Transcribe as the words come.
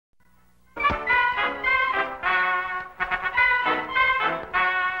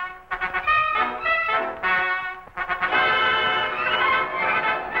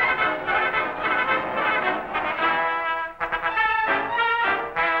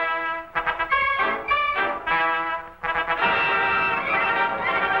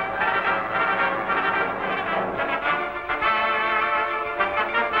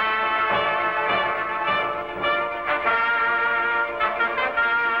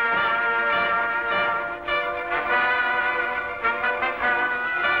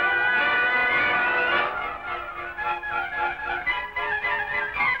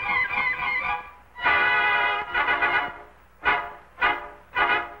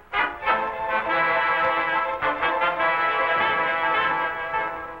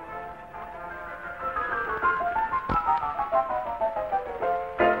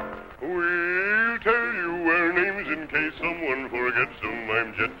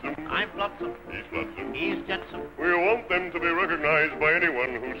jetsam. I'm flotsam. He's flotsam. He's jetsam. We want them to be recognized by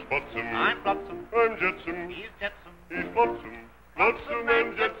anyone who spots them. I'm flotsam. I'm jetsam. He's jetsam. He's flotsam. Flotsam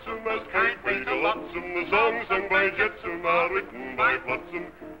and jetsam as kind way to lotsam. The songs sung by jetsam are written by flotsam.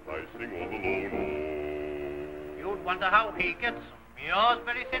 I sing all alone. You'd wonder how he gets them. Yours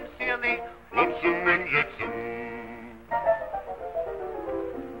very sincerely, flotsam and jetsam.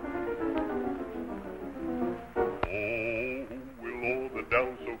 Oh, we'll all the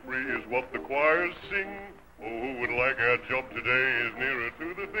down so free is what the choirs sing. Oh, who would like our job today is nearer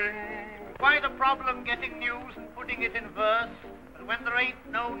to the thing. Quite a problem getting news and putting it in verse. But when there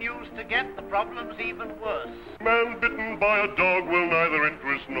ain't no news to get, the problem's even worse. Man bitten by a dog will neither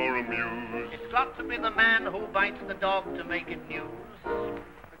interest nor amuse. It's got to be the man who bites the dog to make it news.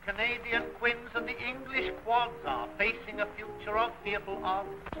 The Canadian Quins and the English Quads are facing a future of fearful odds.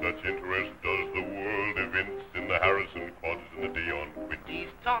 Such interest does the world evince in the Harrison Quads and the Dion Quins. These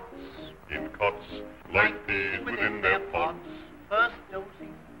tots in cots like these within their pods, first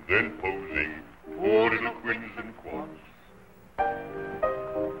dozing, then posing, poor little Quins and Quads.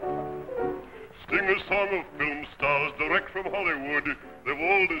 Sing a song of film stars direct from Hollywood. They've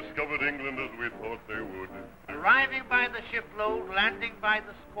all discovered England as we thought they would. Arriving by the shipload, landing by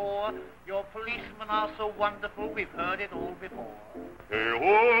the score. Your policemen are so wonderful, we've heard it all before. Hey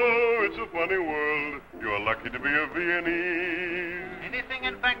ho, it's a funny world. You're lucky to be a Viennese. Anything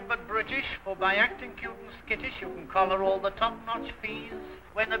in fact but British, for by acting cute and skittish you can collar all the top-notch fees.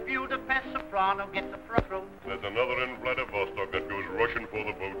 When a Budapest soprano gets a throat, there's another in Vladivostok that goes rushing for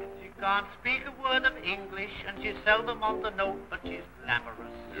the boat. She can't speak a word of English, and she's seldom on the note, but she's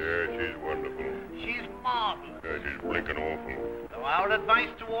glamorous. Yeah, she's wonderful. She's marvelous. Yeah, she's blinking awful. So our advice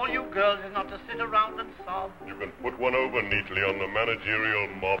to all you girls is not to sit around and sob. You can put one over neatly on the managerial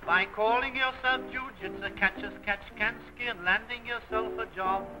mob. By calling yourself Jujitsu, catchers catch Kansky, and landing yourself a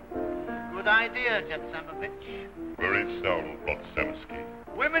job. Good idea, Jetsamovich. Very sound, Blotsemsky.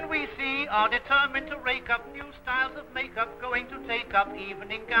 Women we see are determined to rake up new styles of makeup, going to take up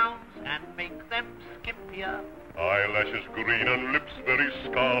evening gowns and make them skimpier. Eyelashes green and lips very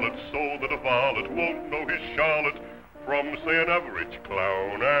scarlet, so that a varlet won't know his Charlotte from, say, an average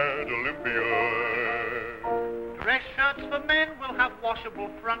clown at Olympia. Dress shirts for men will have washable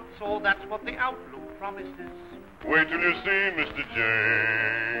fronts, or that's what the outlook promises. Wait till you see Mr.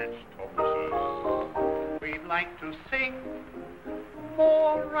 J.'s Thomas's. We'd like to sing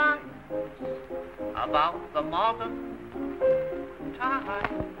more rhymes about the modern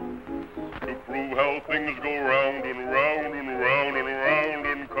times. To prove how things go round and round and round and round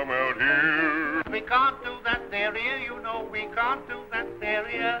and come out here. We can't do that there, you know, we can't do that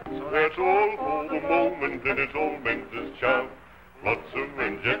there. So that's all for the moment, and it's all meant as charm. Flotsam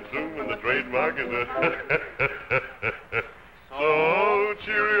and jetsam, and the trademark is a... So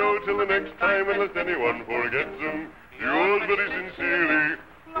cheerio till the next time, unless anyone forgets them. Yours very sincerely,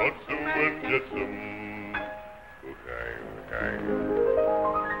 flotsam and jetsam. Okay.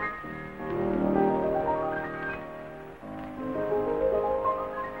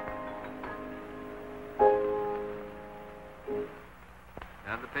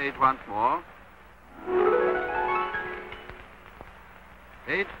 Turn the page once more.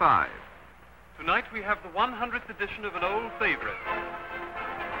 Page 5. Tonight we have the 100th edition of an old favorite.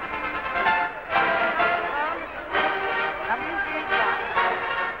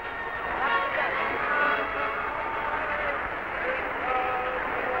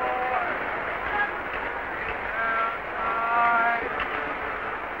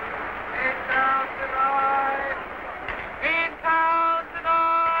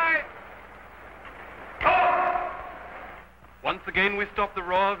 Once again, we stop the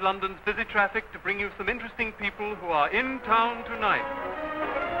roar of London's busy traffic to bring you some interesting people who are in town tonight.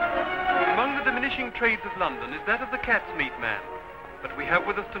 Among the diminishing trades of London is that of the cat's meat man. But we have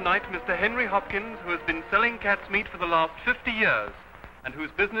with us tonight Mr. Henry Hopkins, who has been selling cat's meat for the last 50 years, and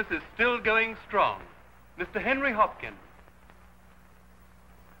whose business is still going strong. Mr. Henry Hopkins.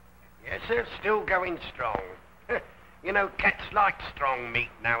 Yes, sir, still going strong. You know, cats like strong meat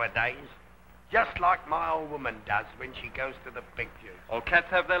nowadays. Just like my old woman does when she goes to the pictures. All cats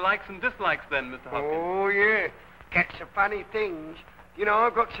have their likes and dislikes then, Mr. Hopkins. Oh, yeah. Cats are funny things. You know,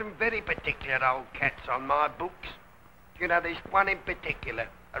 I've got some very particular old cats on my books. You know, there's one in particular,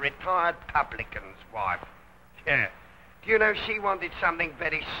 a retired publican's wife. Yeah. Do you know, she wanted something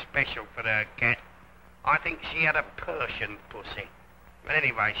very special for her cat. I think she had a Persian pussy. But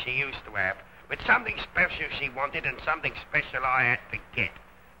anyway, she used to have. But something special she wanted and something special I had to get.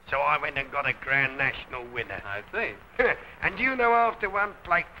 So I went and got a Grand National winner. I see. And you know, after one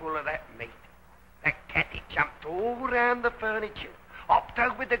plateful of that meat, that cat, it jumped all round the furniture. hopped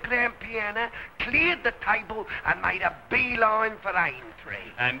over the grand piano, cleared the table, and made a beeline for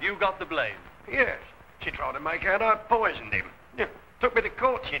Aintree. And you got the blame? Yes. She tried to make out I poisoned him. Yeah. Took me to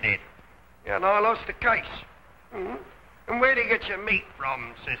court, she did. Yeah, and I lost the case. Mm-hmm. And where do you get your meat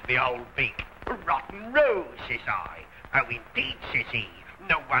from, says the old beak. Rotten Row, says I. Oh, indeed, says he.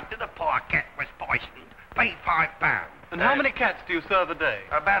 No wonder the poor cat was poisoned. Pay £5. And how many cats do you serve a day?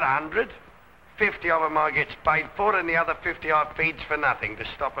 About 100. 50 of them I gets paid for, and the other 50 I feeds for nothing to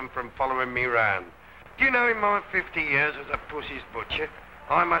stop them from following me round. Do you know, in my 50 years as a pussy's butcher,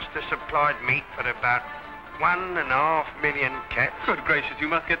 I must have supplied meat for about 1.5 million cats. Good gracious, you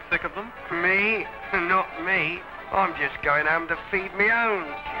must get sick of them. Me? Not me. I'm just going home to feed my own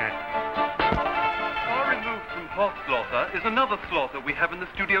cat. Far removed from horse slaughter is another slaughter we have in the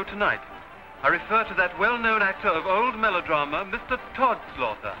studio tonight. I refer to that well-known actor of old melodrama, Mr. Tod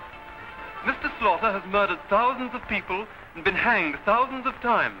Slaughter. Mr. Slaughter has murdered thousands of people and been hanged thousands of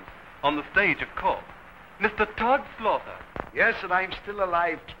times, on the stage, of course. Mr. Tod Slaughter. Yes, and I'm still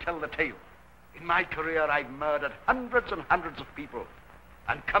alive to tell the tale. In my career, I've murdered hundreds and hundreds of people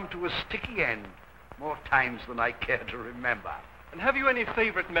and come to a sticky end more times than I care to remember. And have you any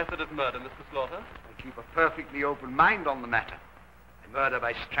favorite method of murder, Mr. Slaughter? I keep a perfectly open mind on the matter. I murder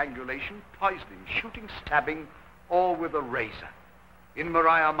by strangulation, poisoning, shooting, stabbing, or with a razor. In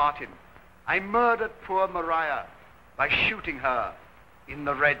Maria Martin, I murdered poor Maria by shooting her in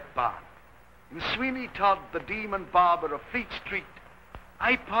the Red Barn. In Sweeney Todd, the demon barber of Fleet Street,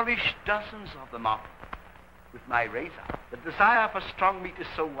 I polished dozens of them off with my razor. The desire for strong meat is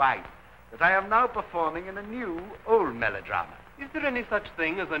so wide that I am now performing in a new old melodrama. Is there any such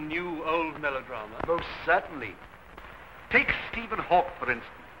thing as a new old melodrama? Most certainly. Take Stephen Hawke, for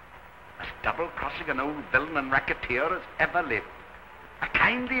instance, as double-crossing an old villain and racketeer as ever lived. A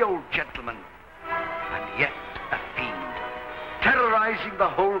kindly old gentleman, and yet a fiend, terrorizing the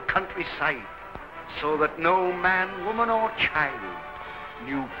whole countryside, so that no man, woman, or child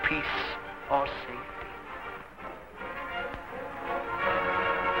knew peace or safety.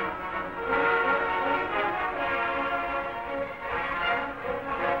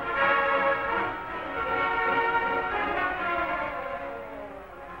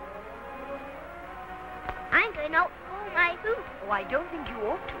 I'm going out to bowl my hoop. Oh, I don't think you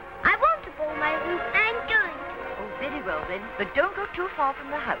ought to. I want to bowl my hoop. I'm going to. Oh, very well then, but don't go too far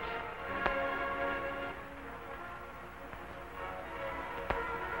from the house.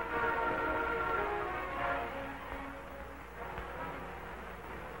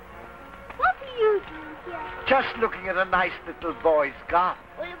 What are you doing here? Just looking at a nice little boy's garden.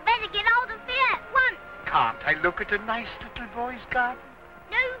 Well, you better get out of here at once. Can't I look at a nice little boy's garden?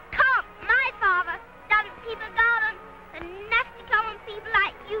 No, you can't. My father doesn't keep a garden for nasty common people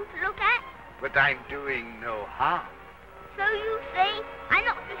like you to look at. But I'm doing no harm. So you say? I'm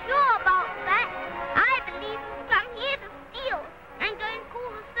not so sure about that. I believe you come here to steal and go and call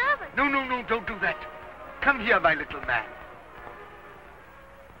the servant. No, don't do that. Come here, my little man.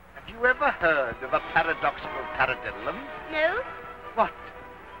 Have you ever heard of a paradoxical taradiddlum? No? What?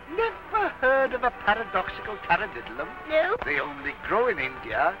 Never heard of a paradoxical taradiddlum? No? They only grow in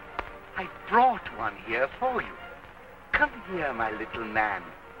India. I brought one here for you. Come here, my little man,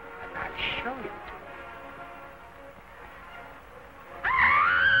 and I'll show it to you.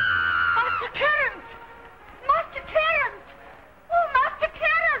 Master Terence! Master Terence! Oh, Master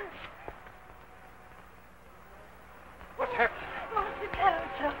Terence! What happened? Master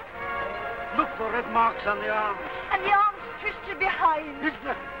Terence, sir. Look, the red marks on the arms. And the arms twisted behind.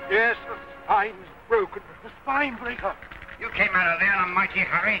 Yes, the spine's broken. The spinebreaker. You came out of there in a mighty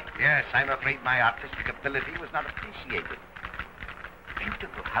hurry. Yes, I'm afraid my artistic ability was not appreciated.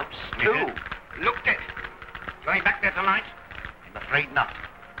 Beautiful house, too. Looked it. Going back there tonight? I'm afraid not.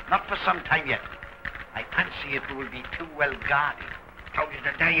 Not for some time yet. I fancy it will be too well guarded. Told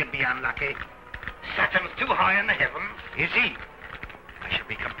you today you'd be unlucky. Saturn's too high in the heavens. Is he? I shall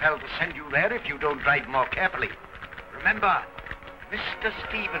be compelled to send you there if you don't drive more carefully. Remember, Mr.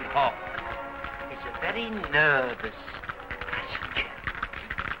 Stephen Hawke is a very nervous passenger.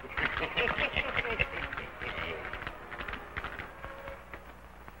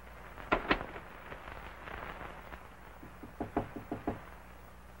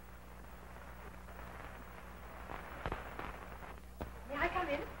 May I come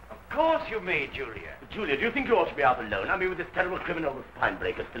in? Of course you may, Julia. Julia, do you think you ought to be out alone? I mean, with this terrible criminal, the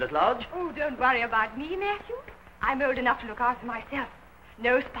Spinebreaker, still at large? Oh, don't worry about me, Matthew. I'm old enough to look after myself.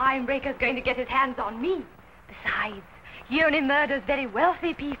 No Spinebreaker's going to get his hands on me. Besides, he only murders very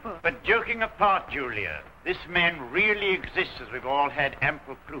wealthy people. But joking apart, Julia, this man really exists, as we've all had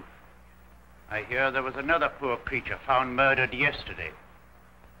ample proof. I hear there was another poor creature found murdered yesterday.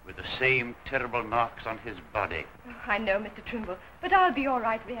 same terrible marks on his body. Oh, I know, Mr. Trimble, but I'll be all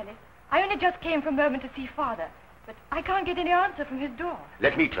right, really. I only just came for a moment to see Father, but I can't get any answer from his door.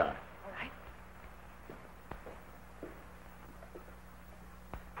 Let me try. All right.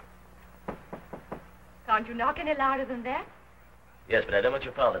 Can't you knock any louder than that? Yes, but I don't want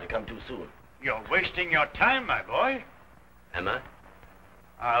your father to come too soon. You're wasting your time, my boy. Am I?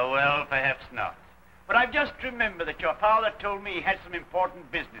 Ah, well, perhaps not. But I've just remembered that your father told me he had some important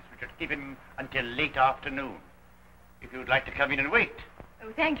business which would keep him until late afternoon. If you'd like to come in and wait.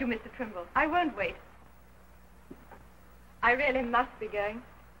 Oh, thank you, Mr. Trimble. I won't wait. I really must be going.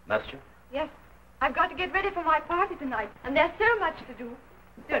 Must you? Yes. I've got to get ready for my party tonight, and there's so much to do.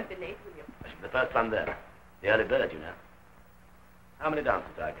 Don't be late, will you? The first one there. The early bird, you know. How many dances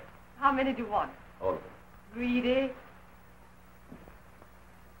do I get? How many do you want? All of them. Greedy.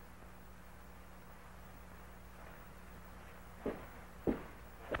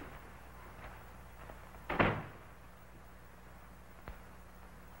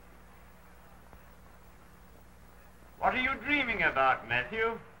 What are you dreaming about,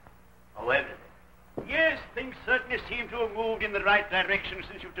 Matthew? Oh, everything. Yes, things certainly seem to have moved in the right direction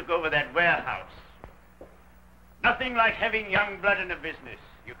since you took over that warehouse. Nothing like having young blood in a business.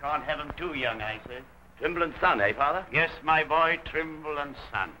 You can't have them too young, I say. Trimble and Son, eh, Father? Yes, my boy, Trimble and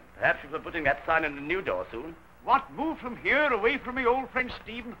Son. Perhaps you'll be putting that sign on the new door soon. What, move from here away from my old friend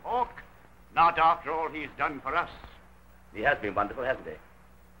Stephen Hawke? Not after all he's done for us. He has been wonderful, hasn't he?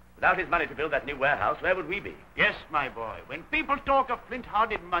 Without his money to build that new warehouse, where would we be? Yes, my boy. When people talk of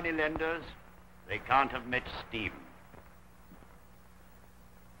flint-hearted moneylenders, they can't have met Stephen.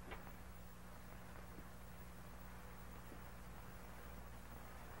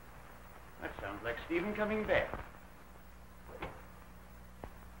 That sounds like Stephen coming back.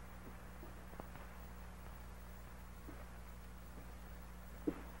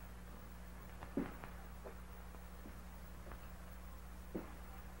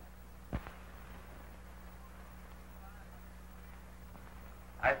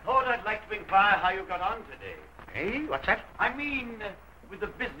 I thought I'd like to inquire how you got on today. Eh? What's that? I mean, with the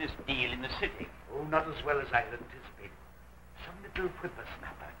business deal in the city. Oh, not as well as I had anticipated. Some little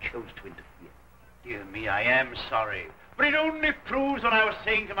whippersnapper chose to interfere. Dear me, I am sorry. But it only proves what I was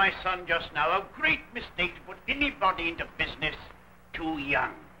saying to my son just now. A great mistake to put anybody into business too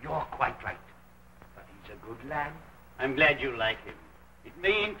young. You're quite right. But he's a good lad. I'm glad you like him. It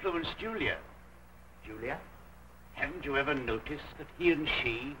may influence Julia. Julia? Haven't you ever noticed that he and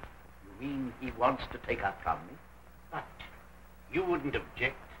she... You mean he wants to take her from me? But you wouldn't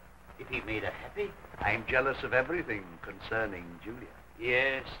object if he made her happy? I'm jealous of everything concerning Julia.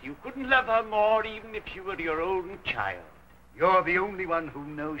 Yes, you couldn't love her more even if she were your own child. You're the only one who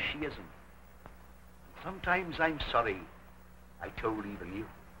knows she isn't. And sometimes I'm sorry I told even you.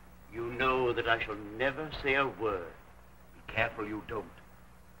 You know that I shall never say a word. Be careful you don't.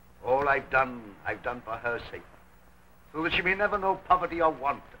 All I've done for her sake, so that she may never know poverty or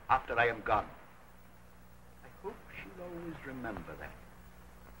want after I am gone. I hope she'll always remember that,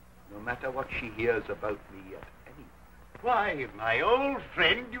 no matter what she hears about me at any. Why, my old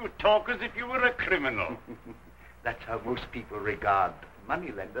friend, you talk as if you were a criminal. That's how most people regard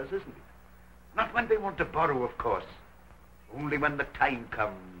moneylenders, isn't it? Not when they want to borrow, of course. Only when the time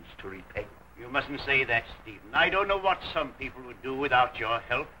comes to repay. You mustn't say that, Stephen. I don't know what some people would do without your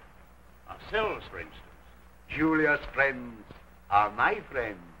help. Ourselves, for instance. Julia's friends are my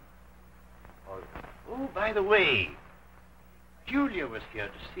friends. Oh, by the way, Julia was here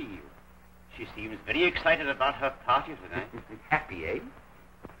to see you. She seems very excited about her party tonight. Happy, eh?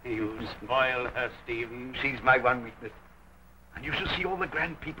 You spoil her, Stephen. She's my one weakness. And you should see all the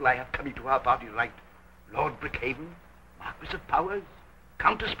grand people I have coming to our party tonight. Lord Brickhaven, Marquis of Powers,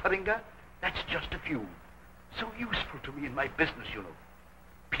 Countess Purringer. That's just a few. So useful to me in my business, you know.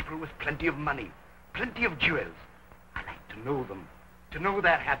 People with plenty of money, plenty of jewels. I like to know them, to know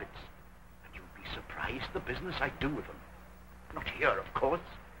their habits. And you'd be surprised the business I do with them. Not here, of course,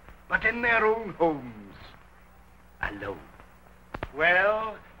 but in their own homes. Alone.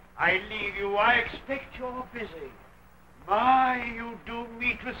 Well, I leave you. I expect you're busy. My, you do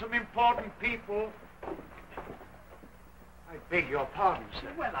meet with some important people. I beg your pardon, sir.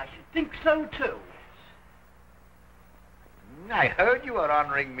 Well, I should think so, too. I heard you were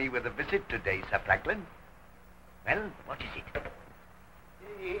honoring me with a visit today, Sir Franklin. Well, what is it?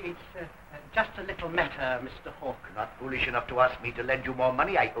 It's just a little matter, Mr. Hawke. Not foolish enough to ask me to lend you more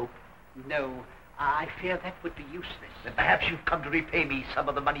money, I hope. No, I fear that would be useless. Then perhaps you've come to repay me some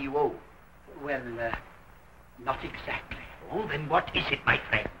of the money you owe. Well, not exactly. Oh, then what is it, my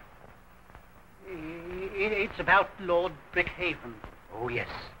friend? It's about Lord Brickhaven. Oh, yes.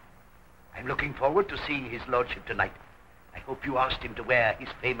 I'm looking forward to seeing his lordship tonight. I hope you asked him to wear his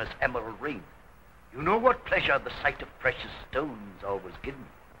famous emerald ring. You know what pleasure the sight of precious stones always gives me.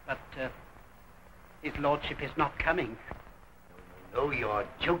 But, his lordship is not coming. No, you're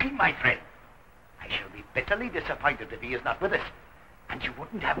joking, my friend. I shall be bitterly disappointed if he is not with us. And you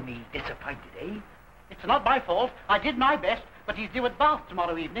wouldn't have me disappointed, eh? It's not my fault. I did my best, but he's due at Bath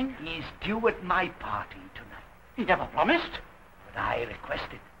tomorrow evening. He's due at my party tonight. He never promised. But I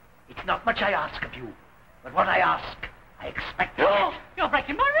requested. It's not much I ask of you. But what I ask, I expect. Oh, you're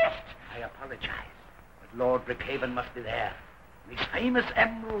breaking my wrist. I apologize. But Lord Brookhaven must be there. And his famous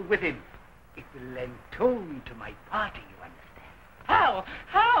emerald with him. It will lend tone to my party, you understand. How?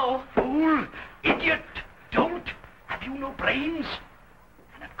 How? Fool! Idiot! Dolt! Have you no brains?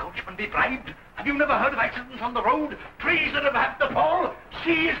 Can a coachman be bribed? Have you never heard of accidents on the road? Trees that have had the fall?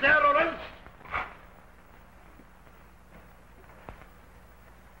 Sea is there or else?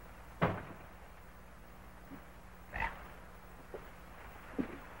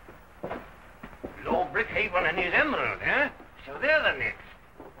 Lord Brookhaven and his emerald, eh? So they're the next.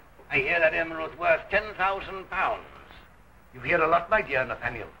 I hear that emerald's worth £10,000. You hear a lot, my dear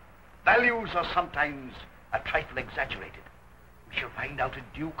Nathaniel. Values are sometimes a trifle exaggerated. We shall find out in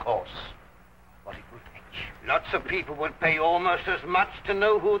due course what it will fetch. Lots of people would pay almost as much to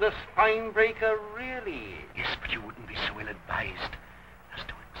know who the Spinebreaker really is. Yes, but you wouldn't be so ill-advised as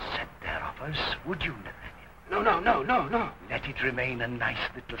to accept their offers, would you, Nathaniel? No. Let it remain a nice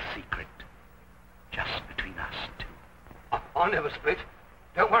little secret. Just between us two. I'll never split.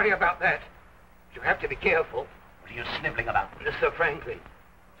 Don't worry about that. You have to be careful. What are you snivelling about? Sir Franklin.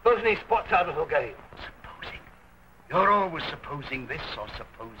 Supposing he spots our little game. Supposing? You're always supposing this or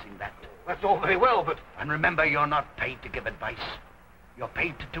supposing that. That's all very well, but... And remember, you're not paid to give advice. You're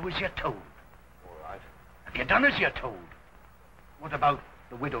paid to do as you're told. All right. Have you done as you're told? What about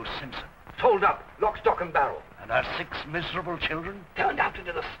the widow Simpson? Told up, lock, stock, and barrel. And her 6 miserable children? Turned out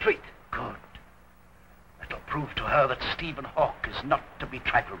into the street. Good. That'll prove to her that Stephen Hawke is not to be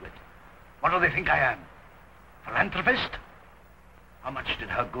trifled with. What do they think I am? Philanthropist? How much did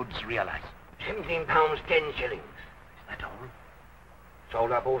her goods realize? £17, 10 shillings. Is that all?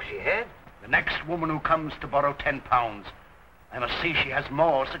 Sold up all she had. The next woman who comes to borrow £10, I must see she has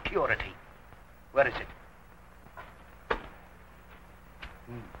more security. Where is it?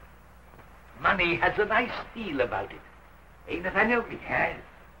 Money has a nice feel about it. Eh, Nathaniel? It has.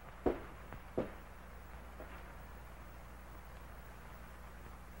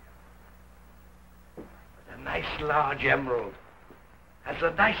 But a nice large emerald has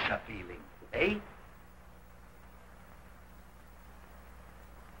a nicer feeling, eh?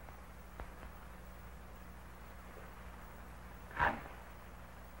 Come.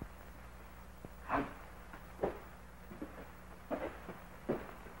 Come.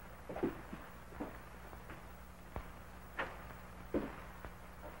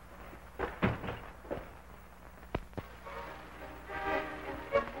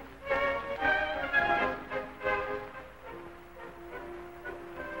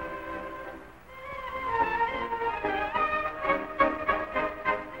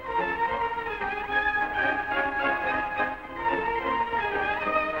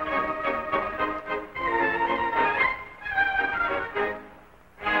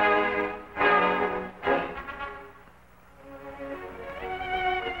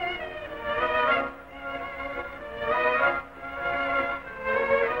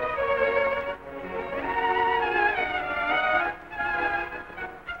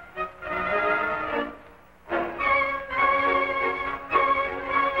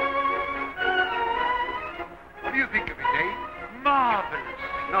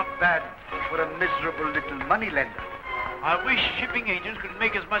 Moneylender. I wish shipping agents could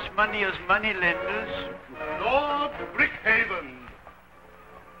make as much money as moneylenders. Lord Brookhaven.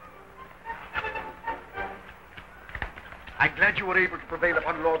 I'm glad you were able to prevail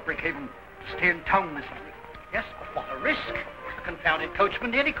upon Lord Brookhaven to stay in town this evening. Yes, but what a risk. The confounded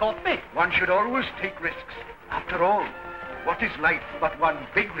coachman nearly caught me. One should always take risks. After all, what is life but one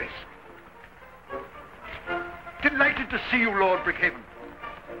big risk? Delighted to see you, Lord Brookhaven.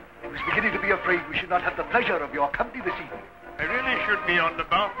 I was beginning to be afraid we should not have the pleasure of your company this evening. I really should be on the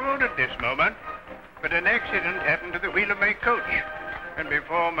Bath Road at this moment, but an accident happened to the wheel of my coach. And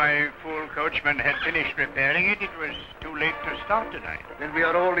before my fool coachman had finished repairing it, it was too late to start tonight. Then we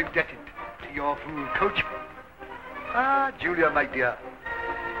are all indebted to your fool coachman. Ah, Julia, my dear,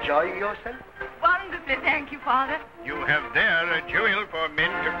 enjoying yourself? Wonderfully, thank you, Father. You have there a jewel for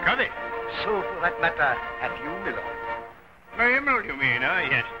men to covet. So, for that matter, have you, my lord. My emerald, you mean? Ah,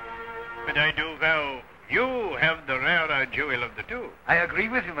 yes. But I do vow you have the rarer jewel of the two. I agree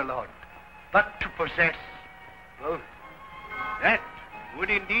with you, my lord. But to possess, well, That would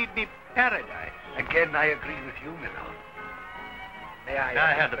indeed be paradise. again I agree with you, my lord. May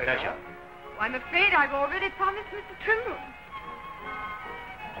I have the pleasure. I'm afraid I've already promised Mr. Trimble.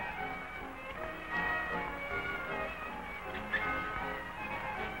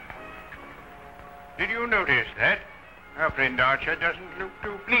 Did you notice that? Our friend Archer doesn't look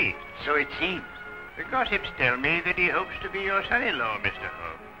too pleased. So it seems. The gossips tell me that he hopes to be your son-in-law, Mr.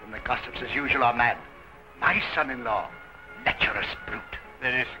 Hawke. And the gossips, as usual, are mad. My son-in-law, lecherous brute.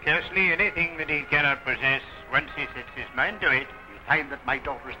 There is scarcely anything that he cannot possess once he sets his mind to it. You find that my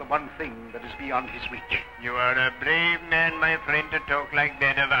daughter is the one thing that is beyond his reach. You are a brave man, my friend, to talk like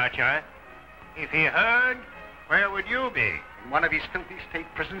that of Archer. If he heard, where would you be? In one of his filthy state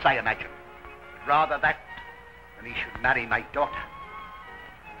prisons, I imagine. Rather that than he should marry my daughter.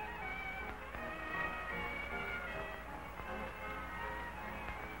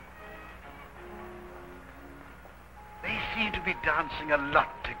 They seem to be dancing a lot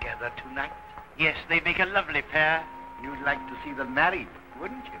together tonight. Yes, they make a lovely pair. You'd like to see them married,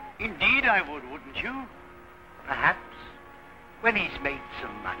 wouldn't you? Indeed I would, wouldn't you? Perhaps. When he's made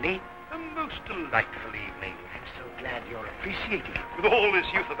some money. A most delightful evening. I'm so glad you're appreciating it. With all this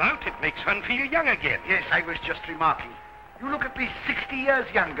youth about, it makes one feel young again. Yes, I was just remarking. You look at least 60 years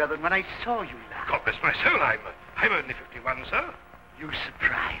younger than when I saw you last. God bless my soul, I'm only 51, sir. You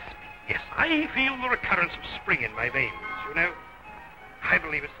surprise me. Yes, I feel the recurrence of spring in my veins, you know. I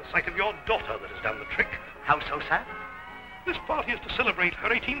believe it's the sight of your daughter that has done the trick. How so, sir? This party is to celebrate her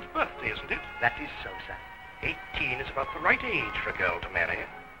 18th birthday, isn't it? That is so, sir. 18 is about the right age for a girl to marry.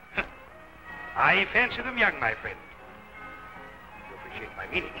 I fancy them young, my friend. You appreciate my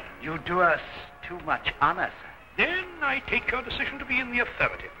meaning. You do us too much honor, sir. Then I take your decision to be in the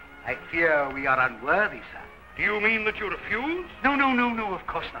affirmative. I fear we are unworthy, sir. Do you mean that you refuse? No, of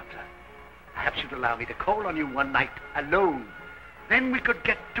course not, sir. Perhaps you'd allow me to call on you one night alone. Then we could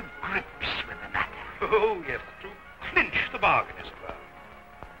get to grips with the matter. Oh, yes, to clinch the bargain, as it were.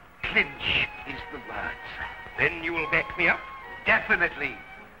 Clinch is the word, sir. Then you will back me up? Definitely.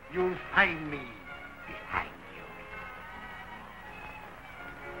 You'll find me behind you.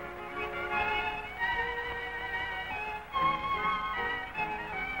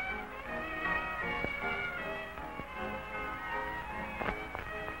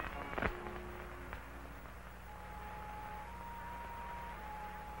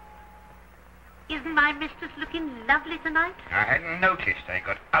 Isn't my mistress looking lovely tonight? I hadn't noticed. I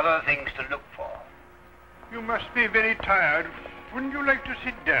got other things to look for. You must be very tired. Wouldn't you like to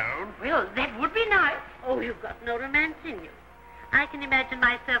sit down? Well, that would be nice. Oh, you've got no romance in you. I can imagine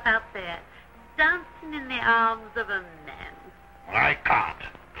myself out there, dancing in the arms of a man. Well, I can't.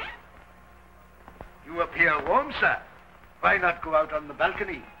 You appear warm, sir. Why not go out on the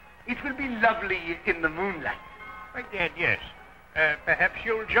balcony? It will be lovely in the moonlight. My dad, yes. Perhaps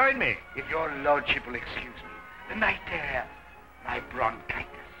you'll join me. If your lordship will excuse me. The night air, my bronchitis.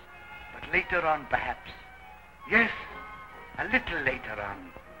 But later on, perhaps. Yes, a little later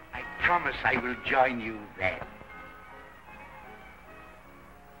on. I promise I will join you then.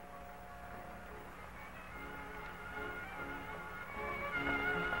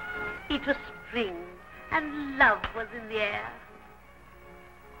 It was spring, and love was in the air.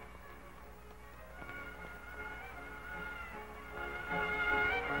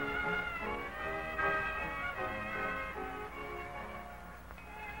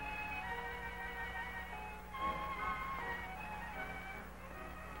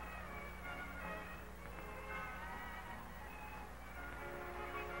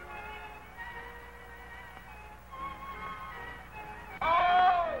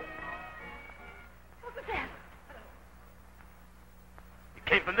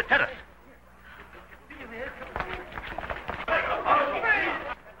 Came from the terrace.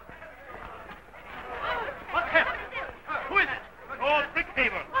 What's happened? Who is it? Oh,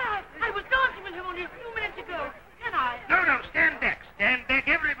 Brickhaven. I was dancing with him only a few minutes ago. Can I? No, stand back. Stand back,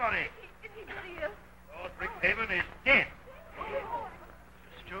 everybody. Is he here? Lord Brickhaven is dead.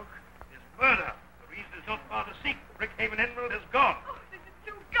 Stoke, there's murder. The reason is not far to seek. The Brickhaven Emerald is gone. Oh, this is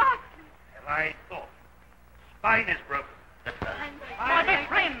too ghastly. As I thought. Spine is broken. My best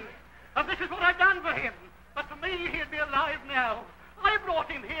friend! And this is what I've done for him. But for me, he'd be alive now. I brought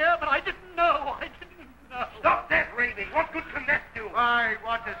him here, but I didn't know. Stop that raving. What good can that do? Why,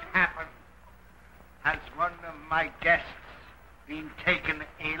 what has happened? Has one of my guests been taken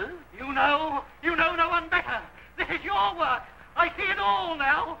ill? You know no one better. This is your work. I see it all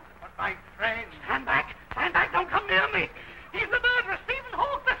now. But my friend... Stand back, don't come near me. He's the murderer, Stephen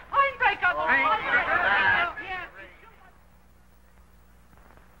Hawke, the Spinebreaker.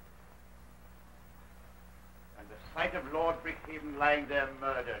 sight of Lord Brickhaven lying there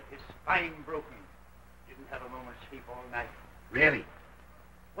murdered, his spine broken. Didn't have a moment's sleep all night. Really?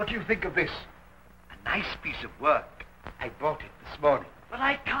 What do you think of this? A nice piece of work. I bought it this morning. But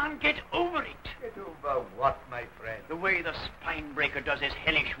I can't get over it. Get over what, my friend? The way the Spinebreaker does his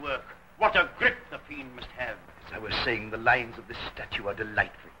hellish work. What a grip the fiend must have. As I was saying, the lines of this statue are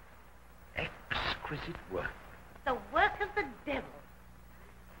delightful. Exquisite work. The work of the devil.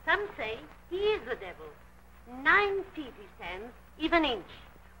 Some say he is the devil. 9 feet he stands, even inch,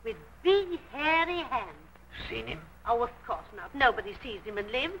 with big hairy hands. Seen him? Oh, of course not. Nobody sees him and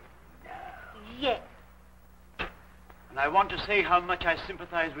lives. No. Yes. And I want to say how much I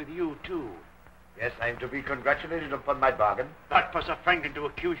sympathize with you, too. Yes, I'm to be congratulated upon my bargain. But for Sir Franklin to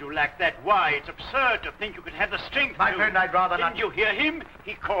accuse you like that, why, it's absurd to think you could have the strength My to... friend, I'd rather not... Didn't you hear him?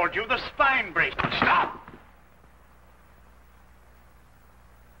 He called you the Spinebreaker. Stop!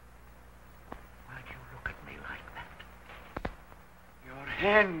 Why do you look at me like that? Your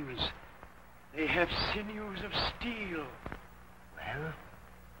hands, they have sinews of steel. Well?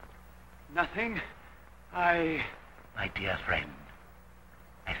 Nothing. My dear friend,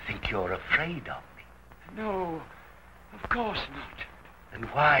 I think you're afraid of me. No, of course not. Then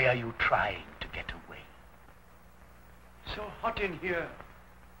why are you trying to get away? So hot in here.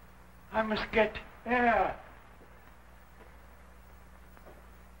 I must get air.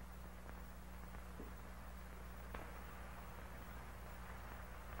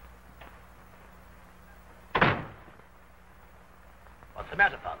 What's the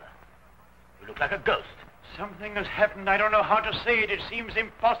matter, Father? You look like a ghost. Something has happened. I don't know how to say it. It seems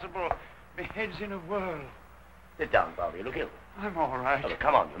impossible. My head's in a whirl. Sit down, Father. You look ill. I'm all right. Oh,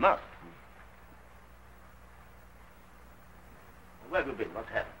 come on, you must. Where have you been? What's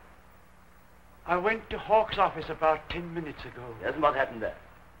happened? I went to Hawke's office about 10 minutes ago. Yes, and what happened there?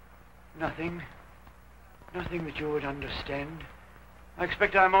 Nothing. Nothing that you would understand. I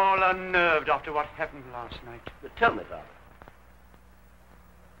expect I'm all unnerved after what happened last night. But tell me, Father.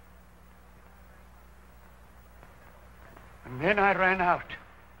 And then I ran out.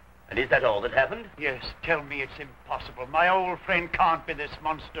 And is that all that happened? Yes, tell me it's impossible. My old friend can't be this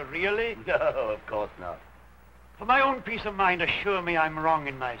monster, really. No, of course not. For my own peace of mind, assure me I'm wrong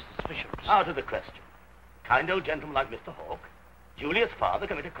in my suspicions. Out of the question. Kind old gentleman like Mr. Hawke? Julia's father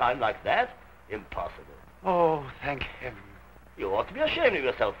commit a crime like that? Impossible. Oh, thank heaven. You ought to be ashamed of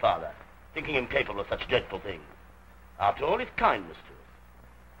yourself, Father, thinking him capable of such dreadful things. After all, his kindness to us.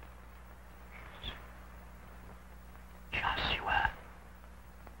 Joshua,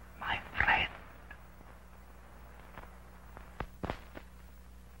 my friend.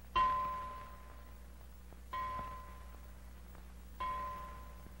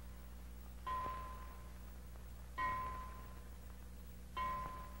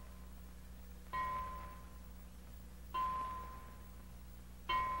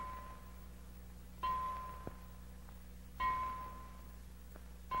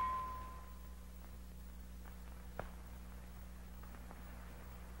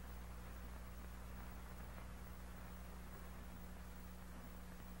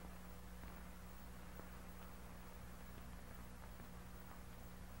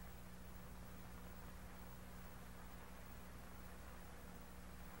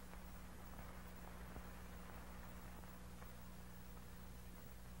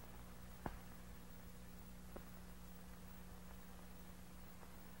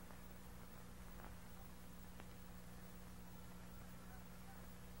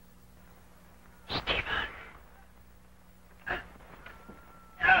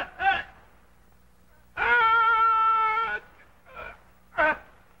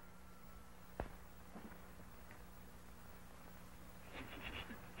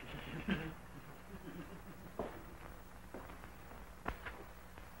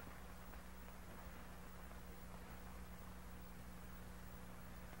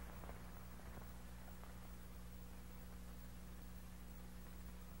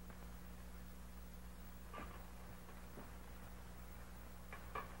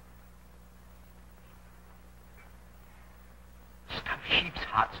 Sheep's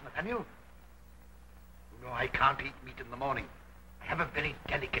hearts, Nathaniel. You know I can't eat meat in the morning. I have a very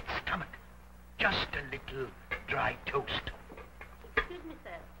delicate stomach. Just a little dry toast. Excuse me,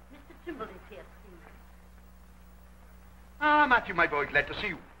 sir. Mr. Trimble is here to see you. Ah, Matthew, my boy, glad to see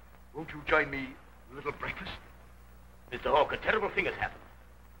you. Won't you join me a little breakfast? Mr. Hawke, a terrible thing has happened.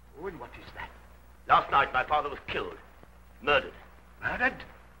 Oh, and what is that? Last night, my father was killed. Murdered. Murdered?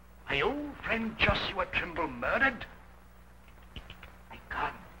 My old friend Joshua Trimble murdered? I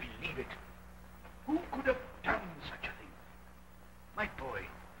can't believe it. Who could have done such a thing? My boy,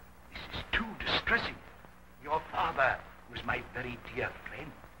 this is too distressing. Your father very dear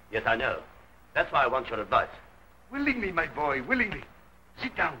friend. Yes, I know. That's why I want your advice. Willingly, my boy, willingly.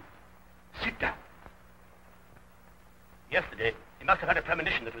 Sit down. Sit down. Yesterday, he must have had a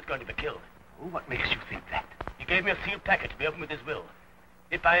premonition that he was going to be killed. Oh, what makes you think that? He gave me a sealed packet to be opened with his will.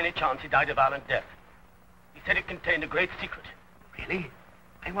 If by any chance he died a violent death. He said it contained a great secret. Really?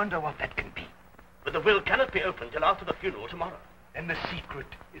 I wonder what that can be. But the will cannot be opened till after the funeral tomorrow. Then the secret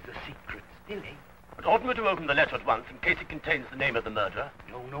is a secret still, eh? But oughtn't we to open the letter at once in case it contains the name of the murderer?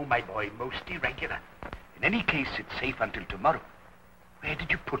 No, no, my boy, most irregular. In any case, it's safe until tomorrow. Where did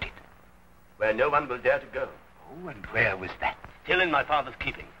you put it? Where no one will dare to go. Oh, and where was that? Still in my father's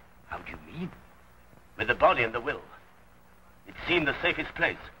keeping. How do you mean? With the body and the will. It seemed the safest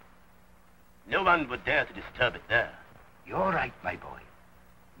place. No one would dare to disturb it there. You're right, my boy.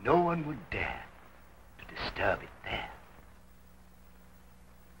 No one would dare to disturb it there.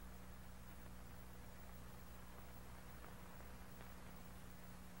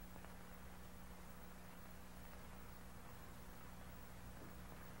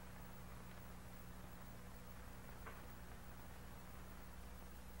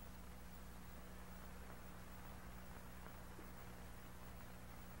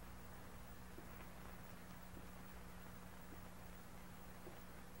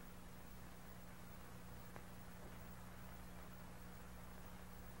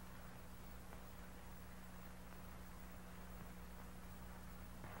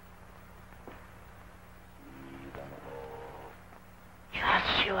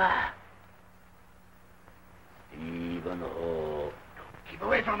 Stephen Hawke. Keep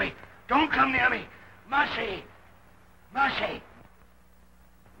away from me. Don't come near me. Mercy. Mercy.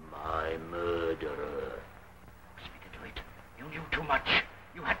 My murderer. Force me to do it. You knew too much.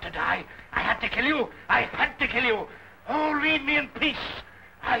 You had to die. I had to kill you. I had to kill you. Oh, leave me in peace.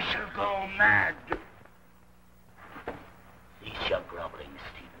 I shall go mad. Cease your groveling,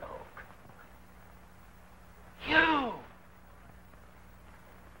 Stephen Hawke. You!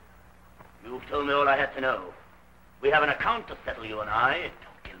 You've told me all I had to know. We have an account to settle, you and I.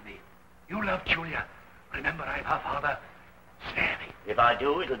 Don't kill me. You love Julia. Remember, I'm her father. Spare me. If I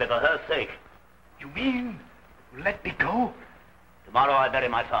do, it'll be for her sake. You mean you let me go? Tomorrow I bury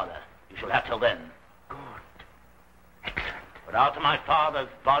my father. You shall have till then. Good. Excellent. But after my father's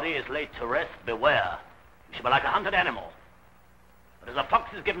body is laid to rest, beware. You shall be like a hunted animal. But as a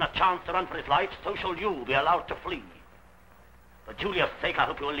fox is given a chance to run for his life, so shall you be allowed to flee. For Julia's sake, I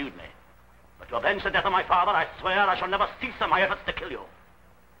hope you will elude me. But to avenge the death of my father, I swear I shall never cease in my efforts to kill you.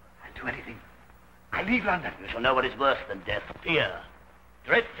 I'll do anything. I'll leave London. You shall know what is worse than death. Fear.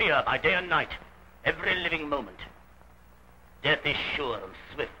 Dread fear by day and night. Every living moment. Death is sure and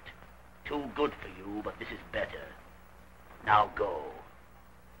swift. Too good for you, but this is better. Now go.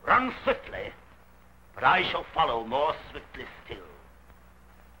 Run swiftly, but I shall follow more swiftly still.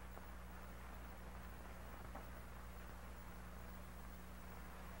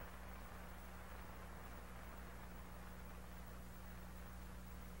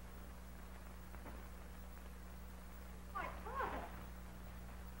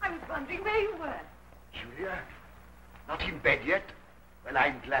 I was wondering where you were. Julia? Not in bed yet? Well,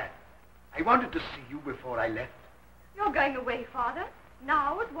 I'm glad. I wanted to see you before I left. You're going away, Father?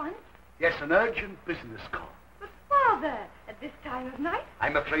 Now, at once? Yes, an urgent business call. But, Father, at this time of night?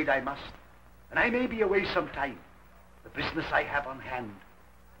 I'm afraid I must. And I may be away some time. The business I have on hand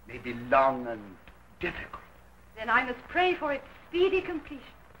may be long and difficult. Then I must pray for its speedy completion.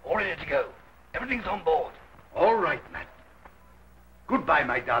 All ready to go. Everything's on board. All right, Matt. Goodbye,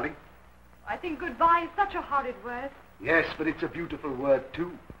 my darling. I think goodbye is such a horrid word. Yes, but it's a beautiful word,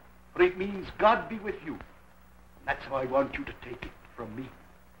 too. For it means God be with you. And that's how I want you to take it from me.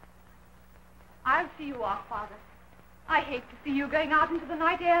 I'll see you off, Father. I hate to see you going out into the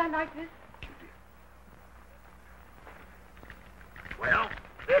night air like this. Well,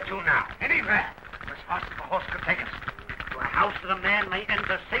 where to now? Anywhere. As fast as the horse can take us. To a house that a man may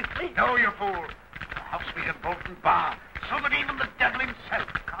enter safely? No, you fool. A house we can bolt and bar, so that even the devil himself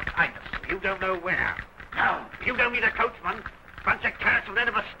can't find us. You don't know where. No, you don't need a coachman. Bunch of cats will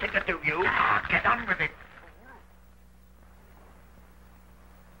never stick it to you. Ah, get on with it.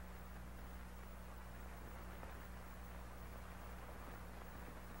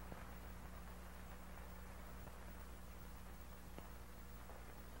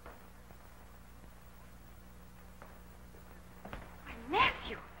 My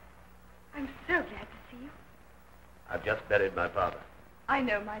nephew. I'm so glad to see you. I've just buried my father. I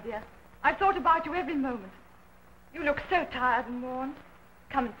know, my dear. I've thought about you every moment. You look so tired and worn.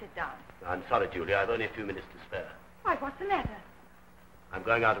 Come and sit down. I'm sorry, Julia. I've only a few minutes to spare. Why, what's the matter? I'm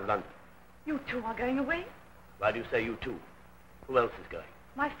going out of London. You two are going away? Why do you say you too? Who else is going?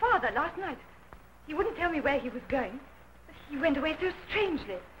 My father, last night. He wouldn't tell me where he was going. But he went away so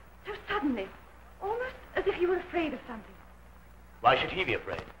strangely, so suddenly, almost as if he were afraid of something. Why should he be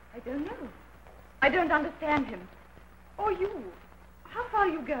afraid? I don't know. I don't understand him. Or you. How far are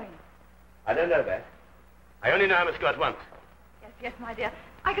you going? I don't know that. I only know I must go at once. Yes, my dear.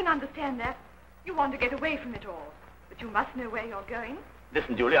 I can understand that. You want to get away from it all. But you must know where you're going.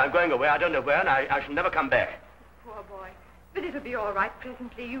 Listen, Julie, I'm going away. I don't know where, and I shall never come back. Poor boy. But it'll be all right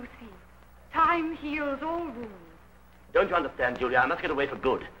presently, you see. Time heals all wounds. Don't you understand, Julie? I must get away for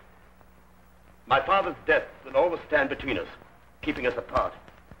good. My father's death will always stand between us, keeping us apart.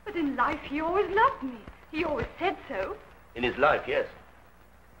 But in life, he always loved me. He always said so. In his life, yes.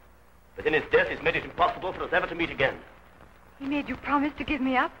 But in his death, he's made it impossible for us ever to meet again. He made you promise to give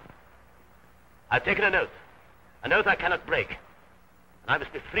me up? I've taken an oath. An oath I cannot break. And I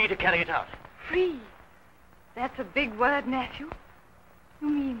must be free to carry it out. Free? That's a big word, Matthew. You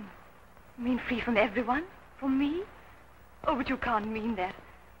mean free from everyone? From me? Oh, but you can't mean that.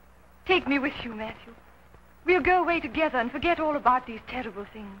 Take me with you, Matthew. We'll go away together and forget all about these terrible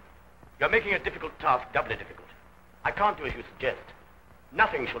things. You're making a difficult task doubly difficult. I can't do as you suggest.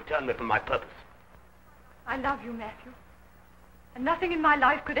 Nothing shall turn me from my purpose. I love you, Matthew. And nothing in my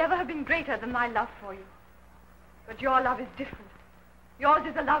life could ever have been greater than my love for you. But your love is different. Yours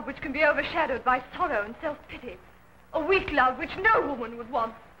is a love which can be overshadowed by sorrow and self-pity. A weak love which no woman would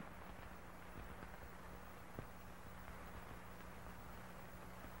want.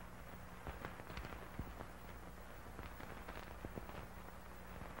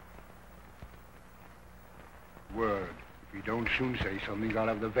 Word. If he don't soon say something, I'll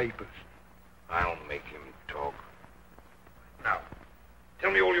have the vapors. I'll make him talk. Now,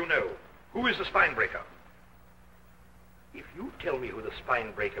 tell me all you know. Who is the Spinebreaker? If you tell me who the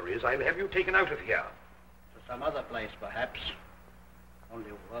Spinebreaker is, I'll have you taken out of here. To some other place, perhaps.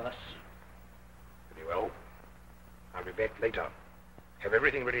 Only worse. Very well. I'll be back later. Have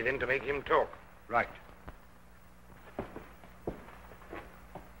everything ready then to make him talk. Right.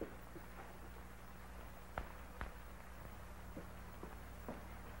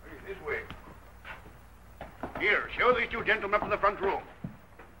 This way. Here, show these two gentlemen up to the front room.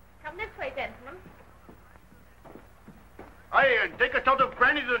 Come this way, gentlemen. Aye, and take a tot of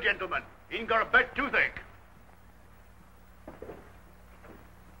brandy to the gentleman. He ain't got a bad toothache.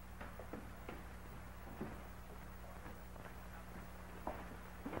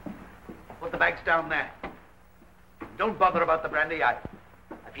 Put the bags down there. Don't bother about the brandy. I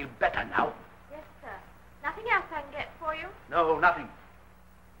feel better now. Yes, sir. Nothing else I can get for you? No, nothing.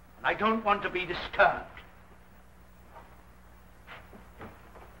 And I don't want to be disturbed.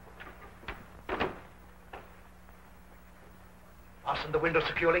 Fasten the window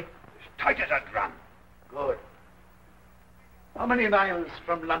securely. As tight as a drum. Good. How many miles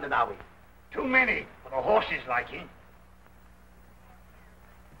from London are we? Too many for the horses' liking.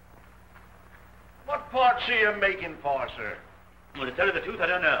 What part's are you making for, sir? Well, to tell you the truth, I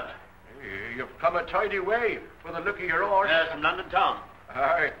don't know. Hey, you've come a tidy way for the look of your horse. Yes, from London town.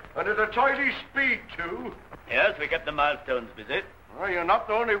 Aye, and at a tidy speed, too. Yes, we kept the milestones busy. Well, you're not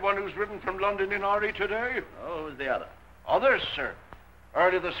the only one who's ridden from London in Ari today. Oh, who's the other? Others, sir.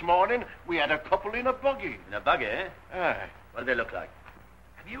 Early this morning, we had a couple in a buggy. In a buggy, eh? Aye. What do they look like?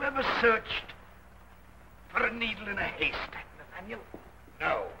 Have you ever searched for a needle in a haystack, Nathaniel?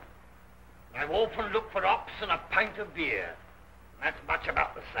 No. I've often looked for ops and a pint of beer. And that's much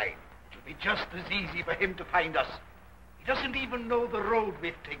about the same. It'll be just as easy for him to find us. He doesn't even know the road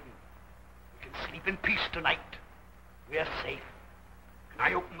we've taken. We can sleep in peace tonight. We're safe. Can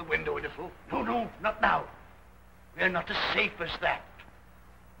I open the window a little? No, not now. We're not as safe as that.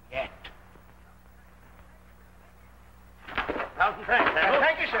 Yet. Thousand thanks, Daniel.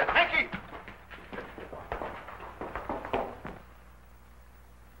 Thank you, sir. Thank you.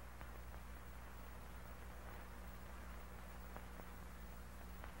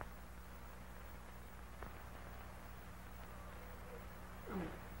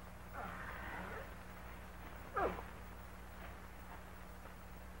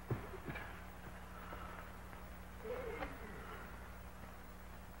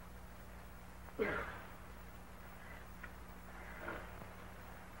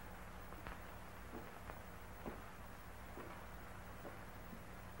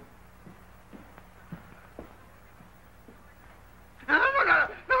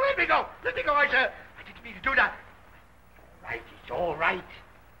 No, let me go. Let me go, I didn't mean to do that. Right, it's all right.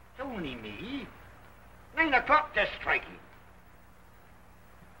 It's only me. 9 o'clock just striking.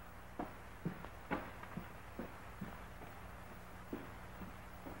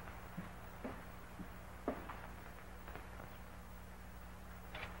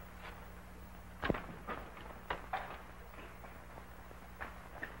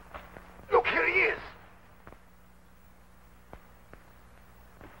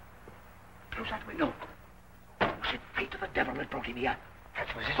 close that way? No. Oh, said fate to the devil that brought him here.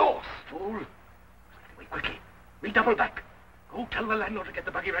 That was his horse. Fool. Wait, quickly. We double back. Go tell the landlord to get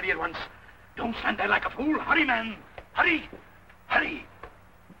the buggy ready at once. Don't stand there like a fool. Hurry, man. Hurry. Hurry.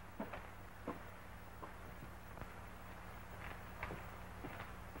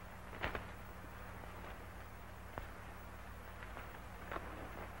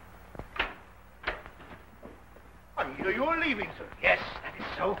 You're leaving, sir. Yes, that is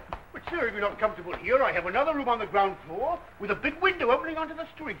so. But, sir, if you're not comfortable here, I have another room on the ground floor with a big window opening onto the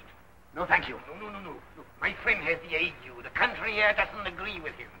street. No, thank you. No. Look, my friend has the ague. The country air doesn't agree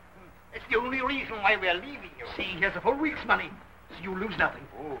with him. That's the only reason why we're leaving you. See, here's a full week's money, so you lose nothing.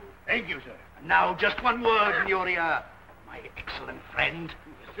 Oh, thank you, sir. And now, just one word in your ear, my excellent friend.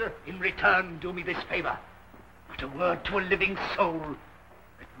 Yes, sir. In return, do me this favor. Not a word to a living soul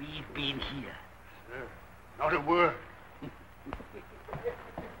that we've been here. Sir, not a word.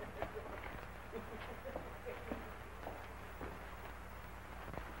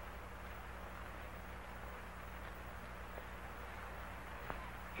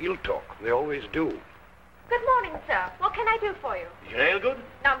 He'll talk. They always do. Good morning, sir. What can I do for you? Is your ale good?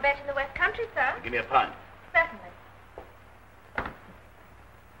 Not better in the West Country, sir. Give me a pint. Certainly.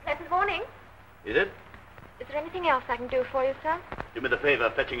 Pleasant morning. Is it? Is there anything else I can do for you, sir? Do me the favor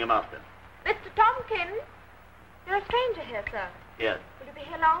of fetching a master. Mr. Tompkins, you're a stranger here, sir. Yes. Will you be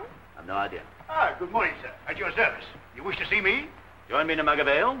here long? I've no idea. Ah, good morning, sir. At your service. You wish to see me? Join me in a mug of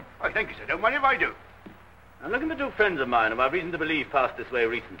ale? Oh, thank you, sir. Don't mind if I do. I'm looking for two friends of mine who I've reason to believe passed this way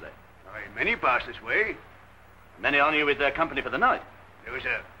recently. Aye, many pass this way. Many honor you with their company for the night. No,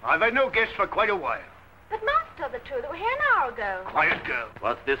 sir. I've had no guests for quite a while. But master, the two that were here an hour ago. Quiet girl.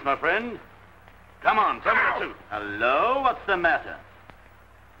 What's this, my friend? Come on, tell me the truth. Hello? What's the matter?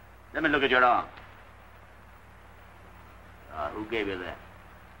 Let me look at your arm. Who gave you that?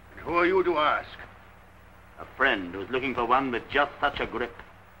 And who are you to ask? A friend who's looking for one with just such a grip.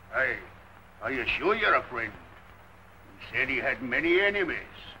 Aye. Are you sure you're a friend? He said he had many enemies.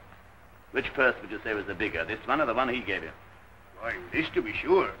 Which purse would you say was the bigger, this one or the one he gave you? Why, this to be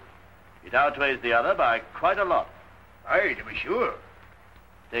sure. It outweighs the other by quite a lot. Aye, to be sure.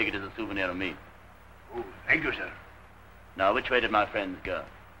 Take it as a souvenir of me. Oh, thank you, sir. Now, which way did my friends go?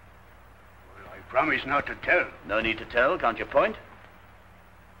 Well, I promise not to tell. No need to tell, can't you point?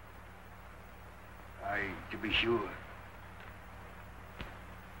 Aye, to be sure.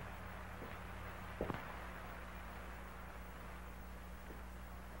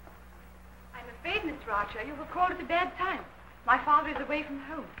 I'm afraid, Miss Archer, you were called at a bad time. My father is away from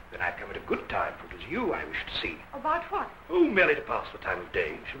home. Then I've come at a good time, for it was you I wish to see. About what? Oh, merely to pass the time of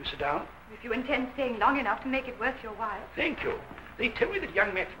day. Shall we sit down? If you intend staying long enough to make it worth your while. Thank you. They tell me that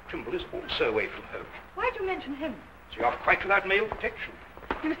young Matthew Trimble is also away from home. Why'd you mention him? So you're quite without male protection.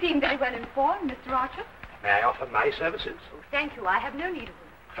 You seem very well informed, Mr. Archer. May I offer my services? Oh, thank you. I have no need of them.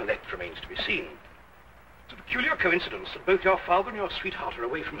 Well, that remains to be seen. It's a peculiar coincidence that both your father and your sweetheart are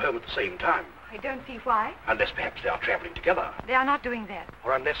away from home at the same time. I don't see why. Unless perhaps they are traveling together. They are not doing that.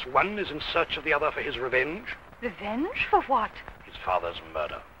 Or unless one is in search of the other for his revenge. Revenge? For what? His father's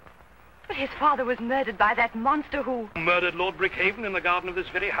murder. But his father was murdered by that monster who... Murdered Lord Brickhaven in the garden of this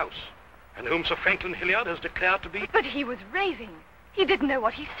very house. And whom Sir Franklin Hilliard has declared to be... But he was raving. He didn't know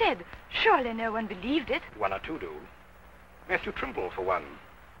what he said. Surely no one believed it. One or two do. Matthew Trimble, for one.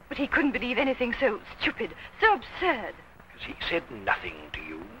 But he couldn't believe anything so stupid, so absurd. Because he said nothing to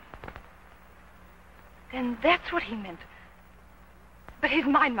you. Then that's what he meant. But his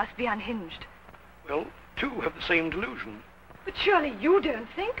mind must be unhinged. Well, two have the same delusion. But surely you don't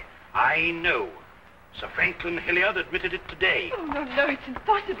think... I know. Sir Franklin Hilliard admitted it today. Oh, no, it's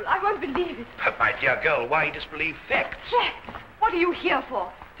impossible. I won't believe it. But, my dear girl, why disbelieve facts? Facts? What are you here for?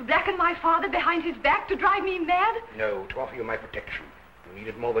 To blacken my father behind his back? To drive me mad? No, to offer you my protection. You need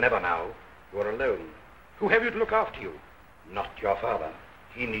it more than ever now. You are alone. Who have you to look after you? Not your father.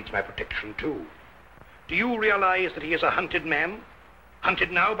 He needs my protection, too. Do you realize that he is a hunted man?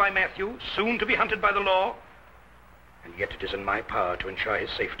 Hunted now by Matthew, soon to be hunted by the law? And yet it is in my power to ensure his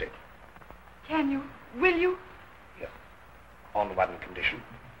safety. Can you? Will you? Yes. On one condition.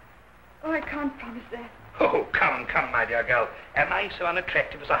 Oh, I can't promise that. Oh, come, my dear girl. Am I so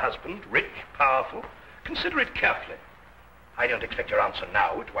unattractive as a husband? Rich, powerful? Consider it carefully. I don't expect your answer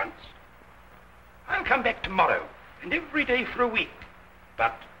now at once. I'll come back tomorrow, and every day for a week.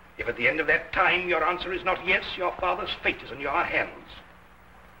 But if at the end of that time your answer is not yes, your father's fate is in your hands.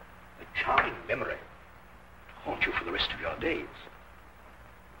 A charming memory to haunt you for the rest of your days.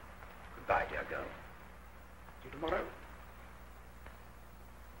 Goodbye, dear girl. See you tomorrow.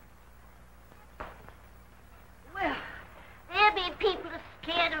 Well, there be people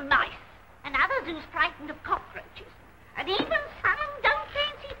scared of mice, and who's frightened of cockroaches. And even some don't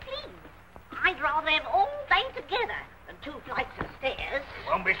fancy fleas. I'd rather have all day together than 2 flights of stairs. It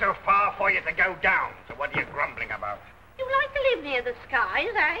won't be so far for you to go down, so what are you grumbling about? You like to live near the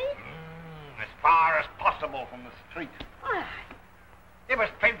skies, eh? As far as possible from the street. Why, There was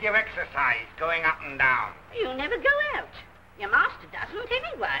plenty of exercise going up and down. you never go out. Your master doesn't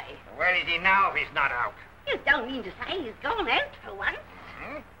anyway. Where is he now if he's not out? You don't mean to say he's gone out for once?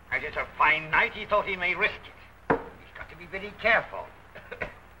 As it's a fine night, he thought he may risk it. He's got to be very careful.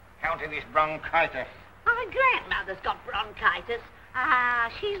 Counting this bronchitis. My grandmother's got bronchitis.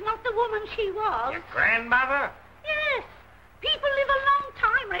 She's not the woman she was. Your grandmother? Yes. People live a long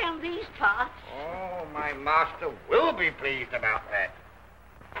time round these parts. Oh, my master will be pleased about that.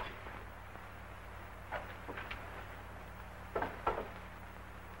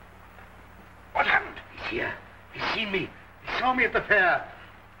 What happened? He's here. He's seen me. He saw me at the fair.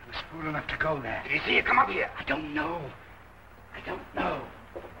 I was fool enough to go there. Did he see you come up here? I don't know.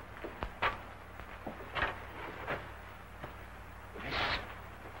 Yes.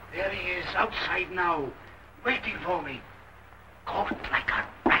 There he is, outside now, waiting for me. Caught like a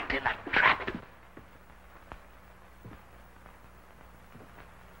rat in a trap.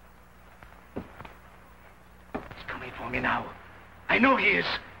 He's coming for me now. I know he is.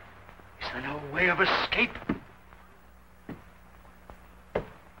 Is there no way of escape?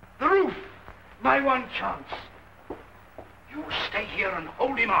 The roof! My one chance. You stay here and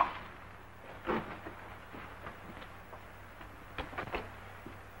hold him off.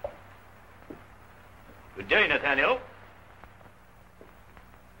 Good day, Nathaniel.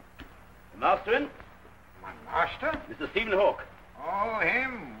 The master in? My master? Mr. Stephen Hawke. Oh,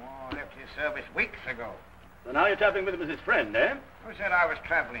 him? Oh, left his service weeks ago. So now you're traveling with him as his friend, eh? Who said I was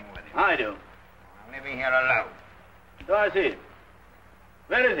traveling with him? I do. I'm living here alone. So I see.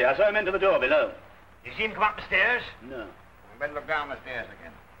 Where is he? I saw him enter the door below. You see him come up the stairs? No. I better look down the stairs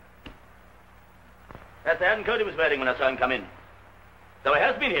again. That's the hat and coat he was wearing when I saw him come in. So he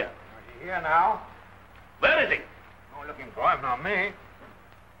has been here. Is he here now? Where is he? No looking for him, not me.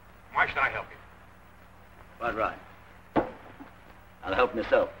 Why should I help you? Quite right. I'll help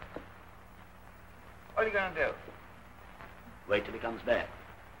myself. What are you going to do? Wait till he comes back.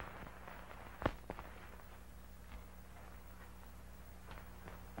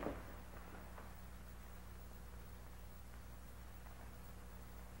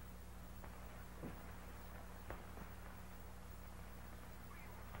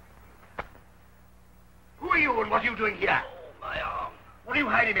 Who are you and what are you doing here? Oh, my arm. What are you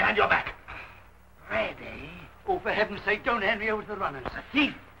hiding behind your back? Red, eh? Oh, for heaven's sake, don't hand me over to the runners. A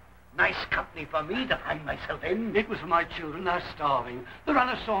thief. Nice company for me to find myself in. It was for my children. They're starving. The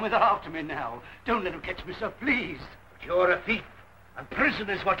runners saw me. They're after me now. Don't let them catch me, sir, please. But you're a thief, and prison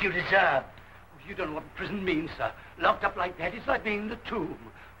is what you deserve. You don't know what prison means, sir. Locked up like that, it's like being in the tomb.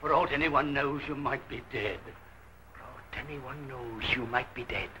 For aught anyone knows, you might be dead. For aught anyone knows, you might be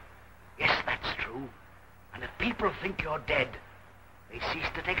dead. Yes, that's true. And if people think you're dead, they cease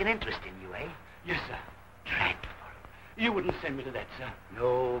to take an interest in you, eh? Yes, sir. Dreadful. You wouldn't send me to that, sir.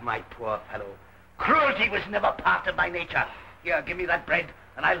 No, my poor fellow. Cruelty was never part of my nature. Here, give me that bread,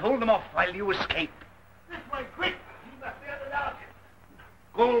 and I'll hold them off while you escape. This way, quick! You must be at the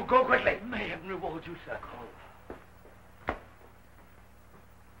lodge. Go quickly. May heaven reward you, sir. Go.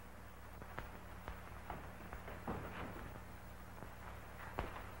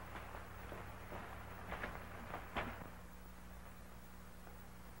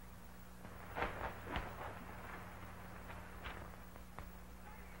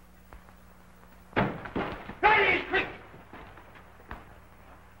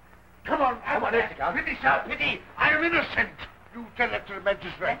 Come on, Jessica. Pity, sir, pity. I am innocent. You tell it to the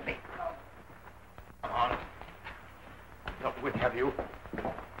magistrate. Let me go. Come on. Not with have you.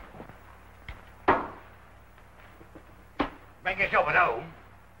 Make yourself at home.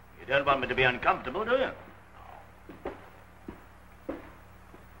 You don't want me to be uncomfortable, do you?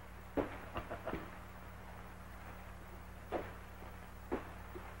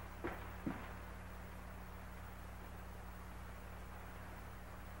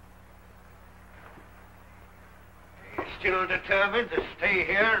 Still determined to stay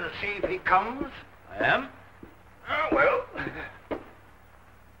here and see if he comes? I am. Oh, well.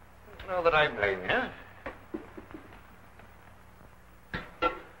 Not that I blame you.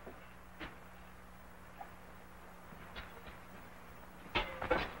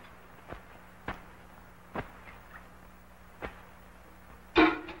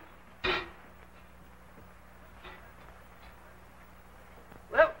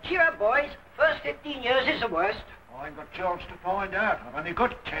 Well, cheer up, boys. First 15 years is the worst. I ain't got a chance to find out. I've only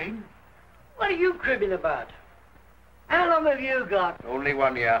got 10. What are you cribbing about? How long have you got? Only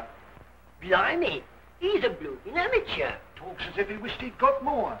 1 year. Blimey, he's a blooming amateur. Talks as if he wished he'd got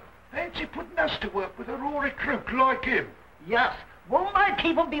more. Fancy putting us to work with a roaring crook like him. Yes, won't my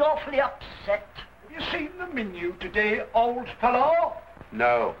people be awfully upset? Have you seen the menu today, old fellow?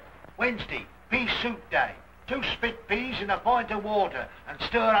 No. Wednesday, pea soup day. 2 spit peas in a pint of water and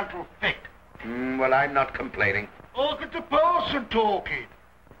stir until thick. Well, I'm not complaining. Look at the parson talking.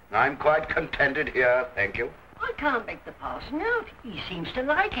 I'm quite contented here, thank you. I can't make the parson out. He seems to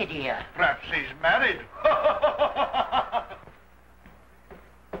like it here. Perhaps he's married.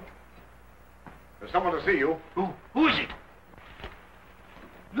 There's someone to see you. Who is it?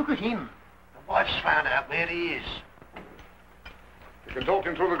 Look at him. The wife's found out where he is. You can talk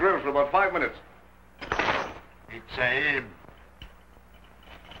him through the grill for about 5 minutes. It's a him.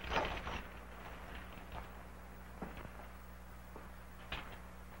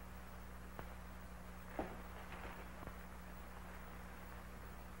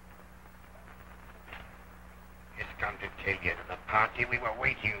 Just come to tell you that the party we were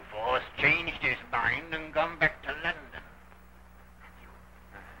waiting for has changed his mind and gone back to London.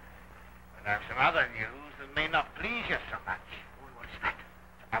 But I have some other news that may not please you so much. What's that?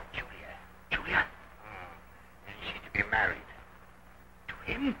 It's about Julia. Julia? And she's to be married.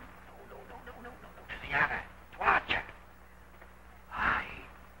 To him? No, to the other. To Archer. Why?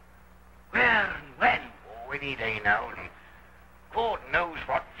 Where and when? Oh, any day now, and God knows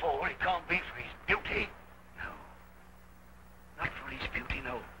what for. It can't be for his beauty. Not for his beauty,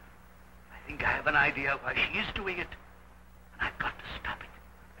 no. I think I have an idea why she is doing it. And I've got to stop it.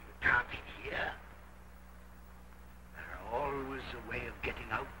 You can't be here. There's always a way of getting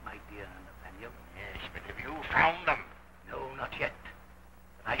out, my dear Nathaniel. Yes, but have you found them? No, not yet.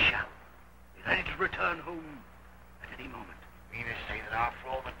 But I shall. Be ready to return home at any moment. You mean to say that after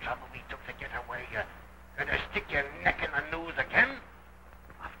all the trouble we took to get away, you're going to stick your neck in the noose again?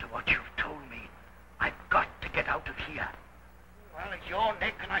 After what you've told me, I've got to get out of here. Well, it's your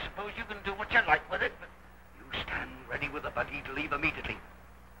neck, and I suppose you can do what you like with it, but... You stand ready with a buggy to leave immediately.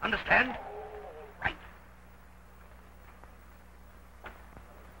 Understand? All right.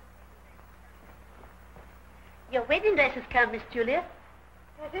 Your wedding dress has come, Miss Julia.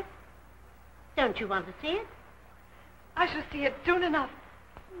 Has it? Don't you want to see it? I shall see it soon enough.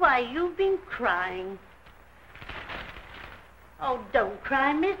 Why, you've been crying. Oh, don't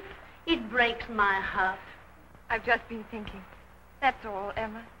cry, miss. It breaks my heart. I've just been thinking. That's all,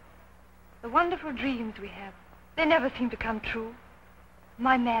 Emma. The wonderful dreams we have, they never seem to come true.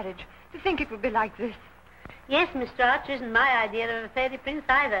 My marriage, to think it would be like this. Yes, Mr. Archer isn't my idea of a fairy prince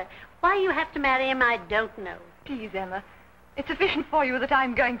either. Why you have to marry him, I don't know. Please, Emma. It's sufficient for you that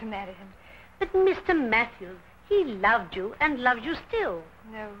I'm going to marry him. But Mr. Matthews, he loved you and loves you still.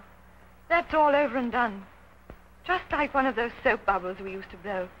 No. That's all over and done. Just like one of those soap bubbles we used to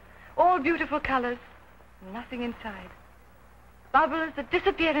blow. All beautiful colors, nothing inside. Bubbles that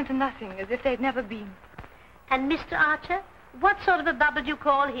disappear into nothing as if they'd never been. And Mr. Archer, what sort of a bubble do you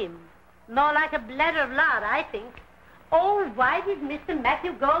call him? More like a bladder of lard, I think. Oh, why did Mr.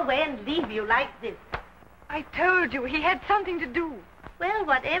 Matthew go away and leave you like this? I told you he had something to do. Well,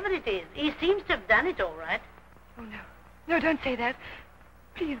 whatever it is, he seems to have done it all right. Oh, no. No, don't say that.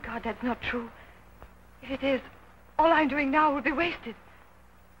 Please, God, that's not true. If it is, all I'm doing now will be wasted.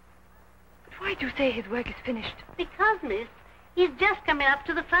 But why do you say his work is finished? Because, miss, he's just coming up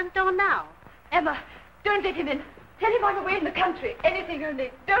to the front door now. Emma, don't let him in. Tell him I'm away in the country. Anything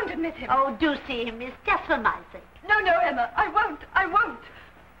only. Don't admit him. Oh, do see him, miss, just for my sake. No, no, Emma. I won't. I won't.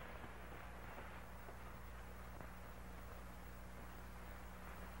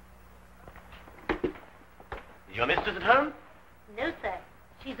 Is your mistress at home? No, sir.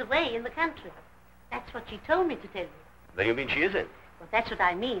 She's away in the country. That's what she told me to tell you. Then you mean she isn't? Well, that's what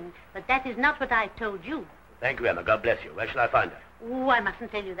I mean, but that is not what I told you. Thank you, Emma. God bless you. Where shall I find her? Oh, I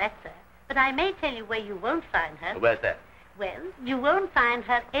mustn't tell you that, sir. But I may tell you where you won't find her. Where's that? Well, you won't find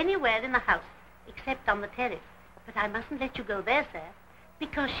her anywhere in the house, except on the terrace. But I mustn't let you go there, sir,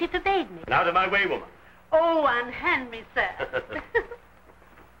 because she forbade me. Out of my way, woman. Oh, unhand me, sir.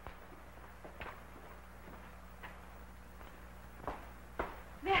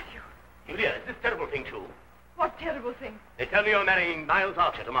 Matthew. Julia, is this terrible thing true? What terrible thing? They tell me you're marrying Miles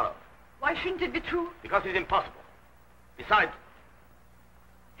Archer tomorrow. Why shouldn't it be true? Because it's impossible. Besides,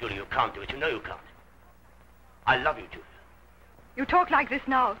 Julia, you can't do it. You know you can't. I love you, Julia. You talk like this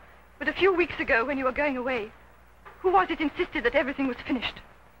now, but a few weeks ago when you were going away, who was it insisted that everything was finished?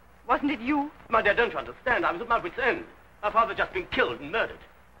 Wasn't it you? My dear, don't you understand? I was at my wit's end. My father had just been killed and murdered.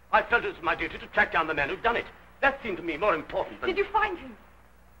 I felt it was my duty to track down the man who'd done it. That seemed to me more important than... Did you find him?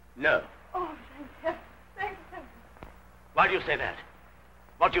 No. Oh, Why do you say that?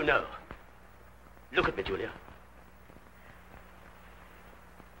 What do you know? Look at me, Julia.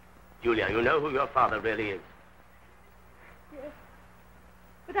 Julia, you know who your father really is. Yes.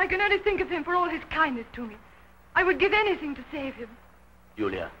 But I can only think of him for all his kindness to me. I would give anything to save him.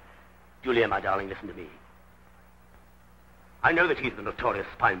 Julia. Julia, my darling, listen to me. I know that he's the notorious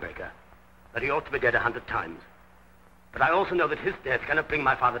Spinebreaker, that he ought to be dead 100 times. But I also know that his death cannot bring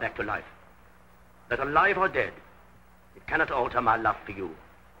my father back to life. That alive or dead, it cannot alter my love for you.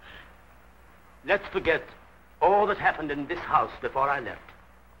 Let's forget all that happened in this house before I left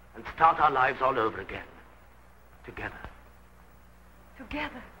and start our lives all over again. Together.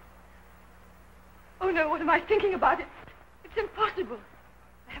 Together? Oh, no, what am I thinking about? It's impossible.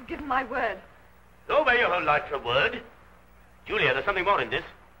 I have given my word. Go away your whole life for a word. Julia, there's something more in this.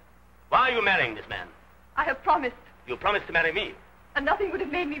 Why are you marrying this man? I have promised. You promised to marry me. And nothing would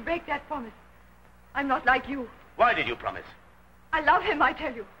have made me break that promise. I'm not like you. Why did you promise? I love him, I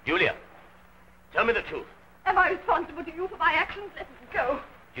tell you. Julia, tell me the truth. Am I responsible to you for my actions? Let me go.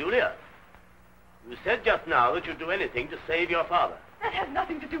 Julia, you said just now that you'd do anything to save your father. That has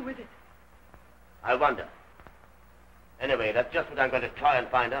nothing to do with it. I wonder. Anyway, that's just what I'm going to try and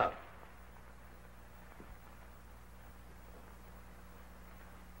find out.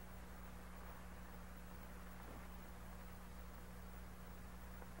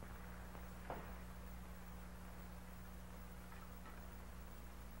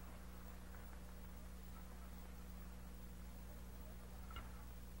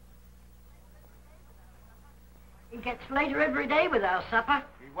 It gets later every day with our supper.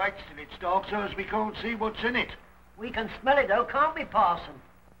 He waits till it's dark so as we can't see what's in it. We can smell it, though, can't we, Parson?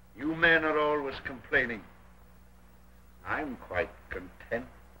 You men are always complaining. I'm quite content.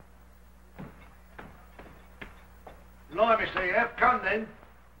 Blimey, so you have come then.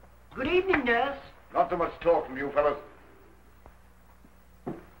 Good evening, nurse. Not too much talk from you fellas.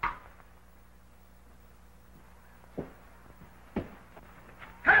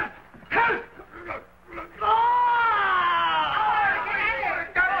 Help! Help!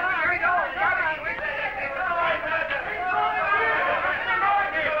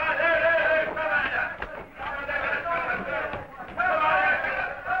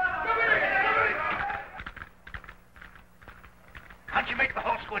 Can't you make the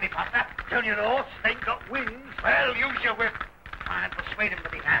horse go any faster? Turn your horse, ain't got wings. Well, use your whip. Try and persuade him to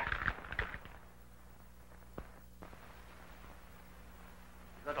be fast.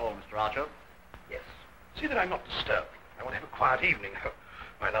 Is that all, Mr. Archer? Yes. See that I'm not disturbed. I want to have a quiet evening.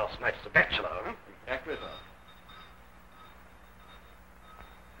 My last night as a bachelor, huh? Exactly, sir.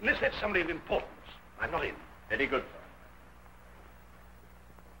 Unless that's somebody of importance, I'm not in. Very good, sir.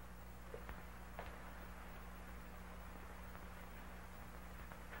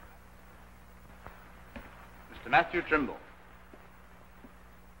 Mr. Matthew Trimble.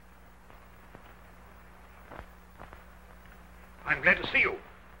 I'm glad to see you.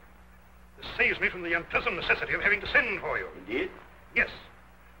 This saves me from the unpleasant necessity of having to send for you. Indeed? Yes.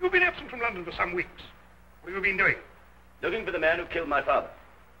 You've been absent from London for some weeks. What have you been doing? Looking for the man who killed my father.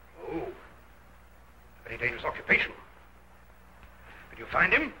 Oh. A very dangerous occupation. Did you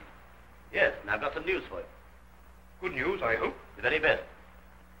find him? Yes, and I've got some news for you. Good news, I hope. The very best.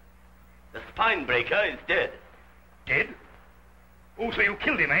 The Spinebreaker is dead. Dead? Oh, so you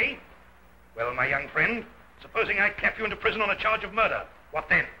killed him, eh? Well, my young friend, supposing I clap you into prison on a charge of murder, what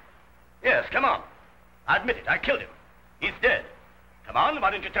then? Yes, come on. I admit it, I killed him. He's dead. Come on,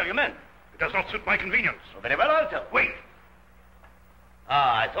 why don't you tell your men? It does not suit my convenience. Oh, very well, I'll tell. Wait.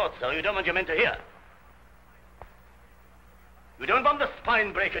 Ah, I thought so. You don't want your men to hear. You don't want the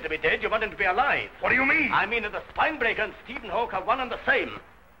Spinebreaker to be dead, you want him to be alive. What do you mean? I mean that the Spinebreaker and Stephen Hawke are one and the same.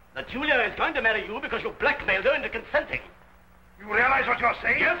 That Julia is going to marry you because you blackmailed her into consenting. You realize what you're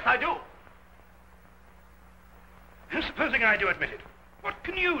saying? Yes, I do. And supposing I do admit it, what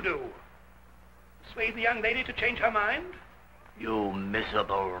can you do? Persuade the young lady to change her mind? You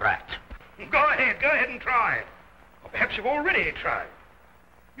miserable rat. Go ahead and try. Or perhaps you've already tried.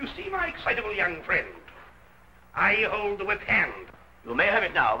 You see my excitable young friend. I hold the whip hand. You may have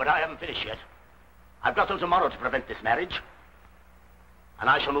it now, but I haven't finished yet. I've got till tomorrow to prevent this marriage. And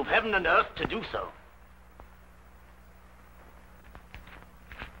I shall move heaven and earth to do so.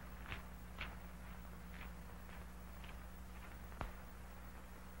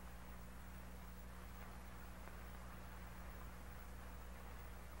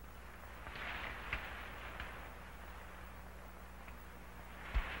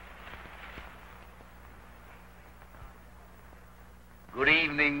 Good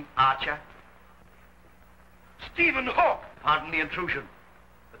evening, Archer. Stephen Hawke! Pardon the intrusion,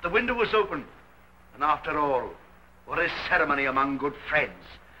 but the window was open. And after all, or a ceremony among good friends.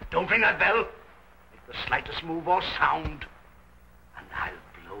 Don't ring that bell. Make the slightest move or sound, and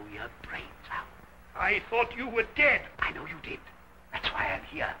I'll blow your brains out. I thought you were dead. I know you did. That's why I'm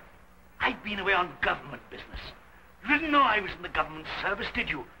here. I've been away on government business. You didn't know I was in the government service, did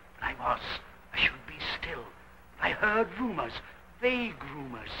you? But I was. I should be still. I heard rumors, vague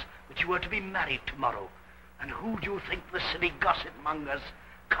rumors, that you were to be married tomorrow. And who do you think the silly gossip mongers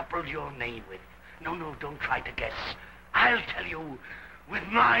coupled your name with? No, don't try to guess. I'll tell you, with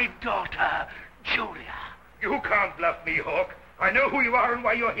my daughter, Julia. You can't bluff me, Hawke. I know who you are and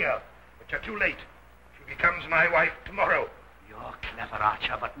why you're here. But you're too late. She becomes my wife tomorrow. You're clever,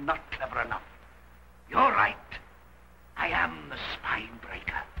 Archer, but not clever enough. You're right. I am the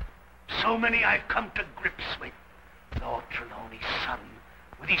Spinebreaker. So many I've come to grips with. Lord Trelawney's son,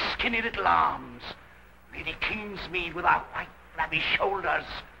 with his skinny little arms. Lady Kingsmead with her white, flabby shoulders.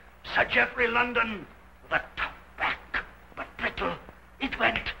 Sir Geoffrey London with a tough back, but brittle. It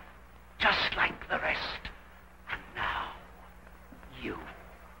went just like the rest. And now, you.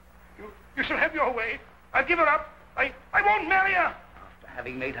 You shall have your way. I'll give her up. I won't marry her. After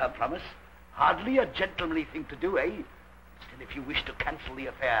having made her promise, hardly a gentlemanly thing to do, eh? Still, if you wish to cancel the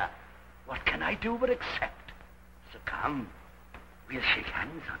affair, what can I do but accept? So come, we'll shake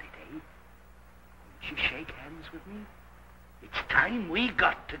hands on it, eh? Won't you shake hands with me? It's time we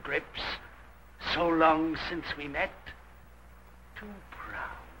got to grips. So long since we met. Too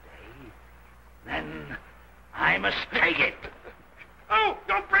proud, eh? Then I must take it. Oh,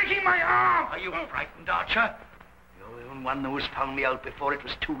 you're breaking my arm! Are you frightened, Archer? You're the only one who has found me out before it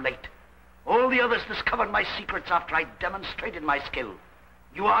was too late. All the others discovered my secrets after I demonstrated my skill.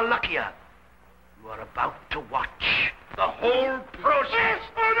 You are luckier. You are about to watch the whole process.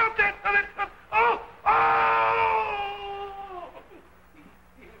 Oh, not that! Oh!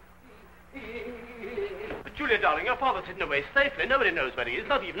 But Julia, darling, your father's hidden away safely. Nobody knows where he is,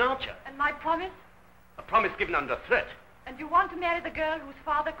 not even Archer. And my promise? A promise given under threat. And you want to marry the girl whose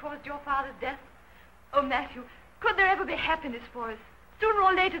father caused your father's death? Oh, Matthew, could there ever be happiness for us? Sooner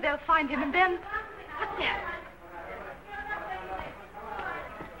or later they'll find him, and then... What's that?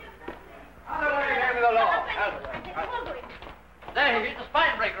 There he is, the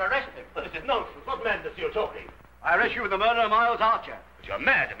Spinebreaker. Arrest him. But this is nonsense. What madness are you talking? I arrest you with the murder of Miles Archer. But you're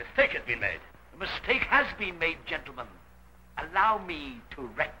mad. A mistake has been made. A mistake has been made, gentlemen. Allow me to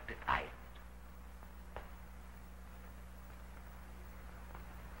rectify it.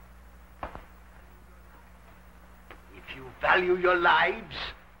 If you value your lives,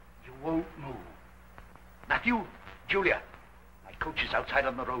 you won't move. Matthew, Julia, my coach is outside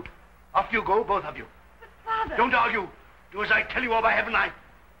on the road. Off you go, both of you. But, Father... Don't argue. Do as I tell you, or by heaven,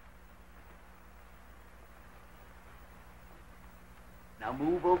 Now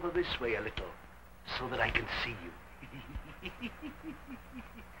move over this way a little, so that I can see you.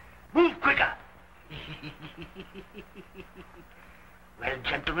 Move quicker. Well,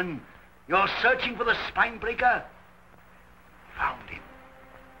 gentlemen, you're searching for the Spinebreaker? Found him.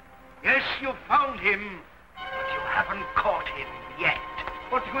 Yes, you found him, but you haven't caught him yet.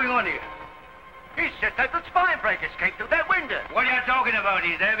 What's going on here? He said that the Spinebreaker escaped through that window. What are you talking about?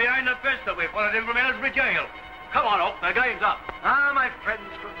 He's there behind the pistol. We followed him from Aylesbury jail. Come on, Hawke. The game's up. Ah, my friends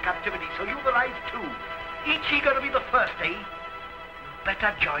from captivity, so you've arrived too. Each eager to be the first, eh? You'd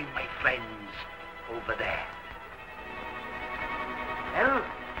better join my friends over there. Well,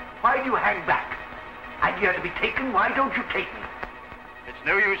 why do you hang back? I'm here to be taken. Why don't you take me? It's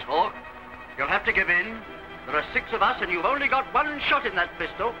no use, Hawke. You'll have to give in. There are 6 of us, and you've only got 1 shot in that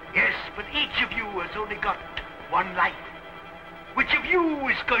pistol. Yes, but each of you has only got 1 life. Which of you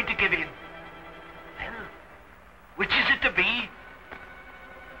is going to give in? Well, which is it to be?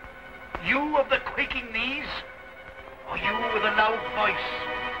 You of the quaking knees? Or you with a loud voice?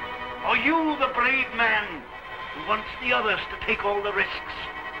 Or you, the brave man, who wants the others to take all the risks?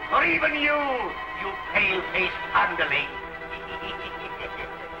 Or even you pale-faced underling?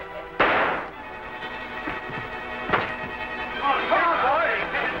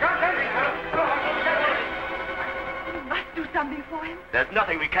 We must do something for him. There's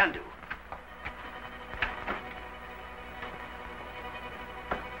nothing we can do.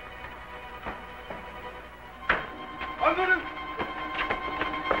 Open him!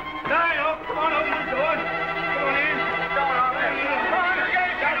 Now, come on, open the door. Come on in. Come on,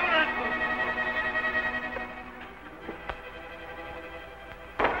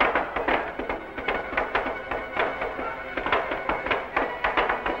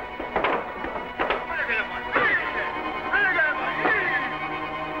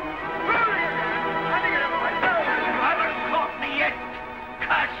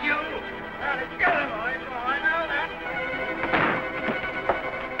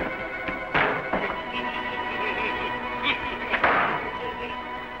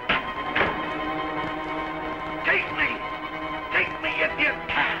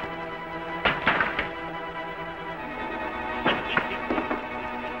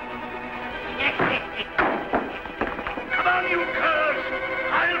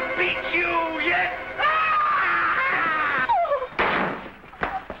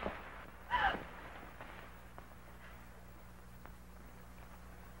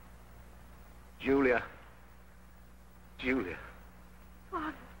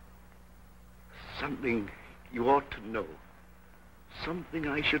 something you ought to know. Something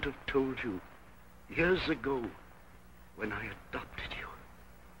I should have told you years ago when I adopted you.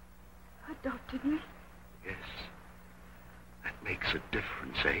 Adopted me? Yes. That makes a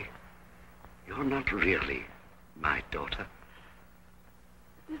difference, eh? You're not really my daughter.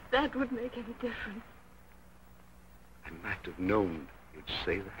 If that would make any difference. I might have known you'd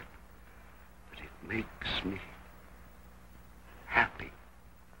say that, but it makes me happy.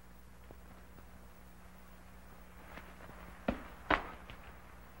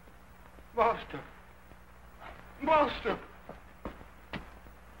 Master! Master!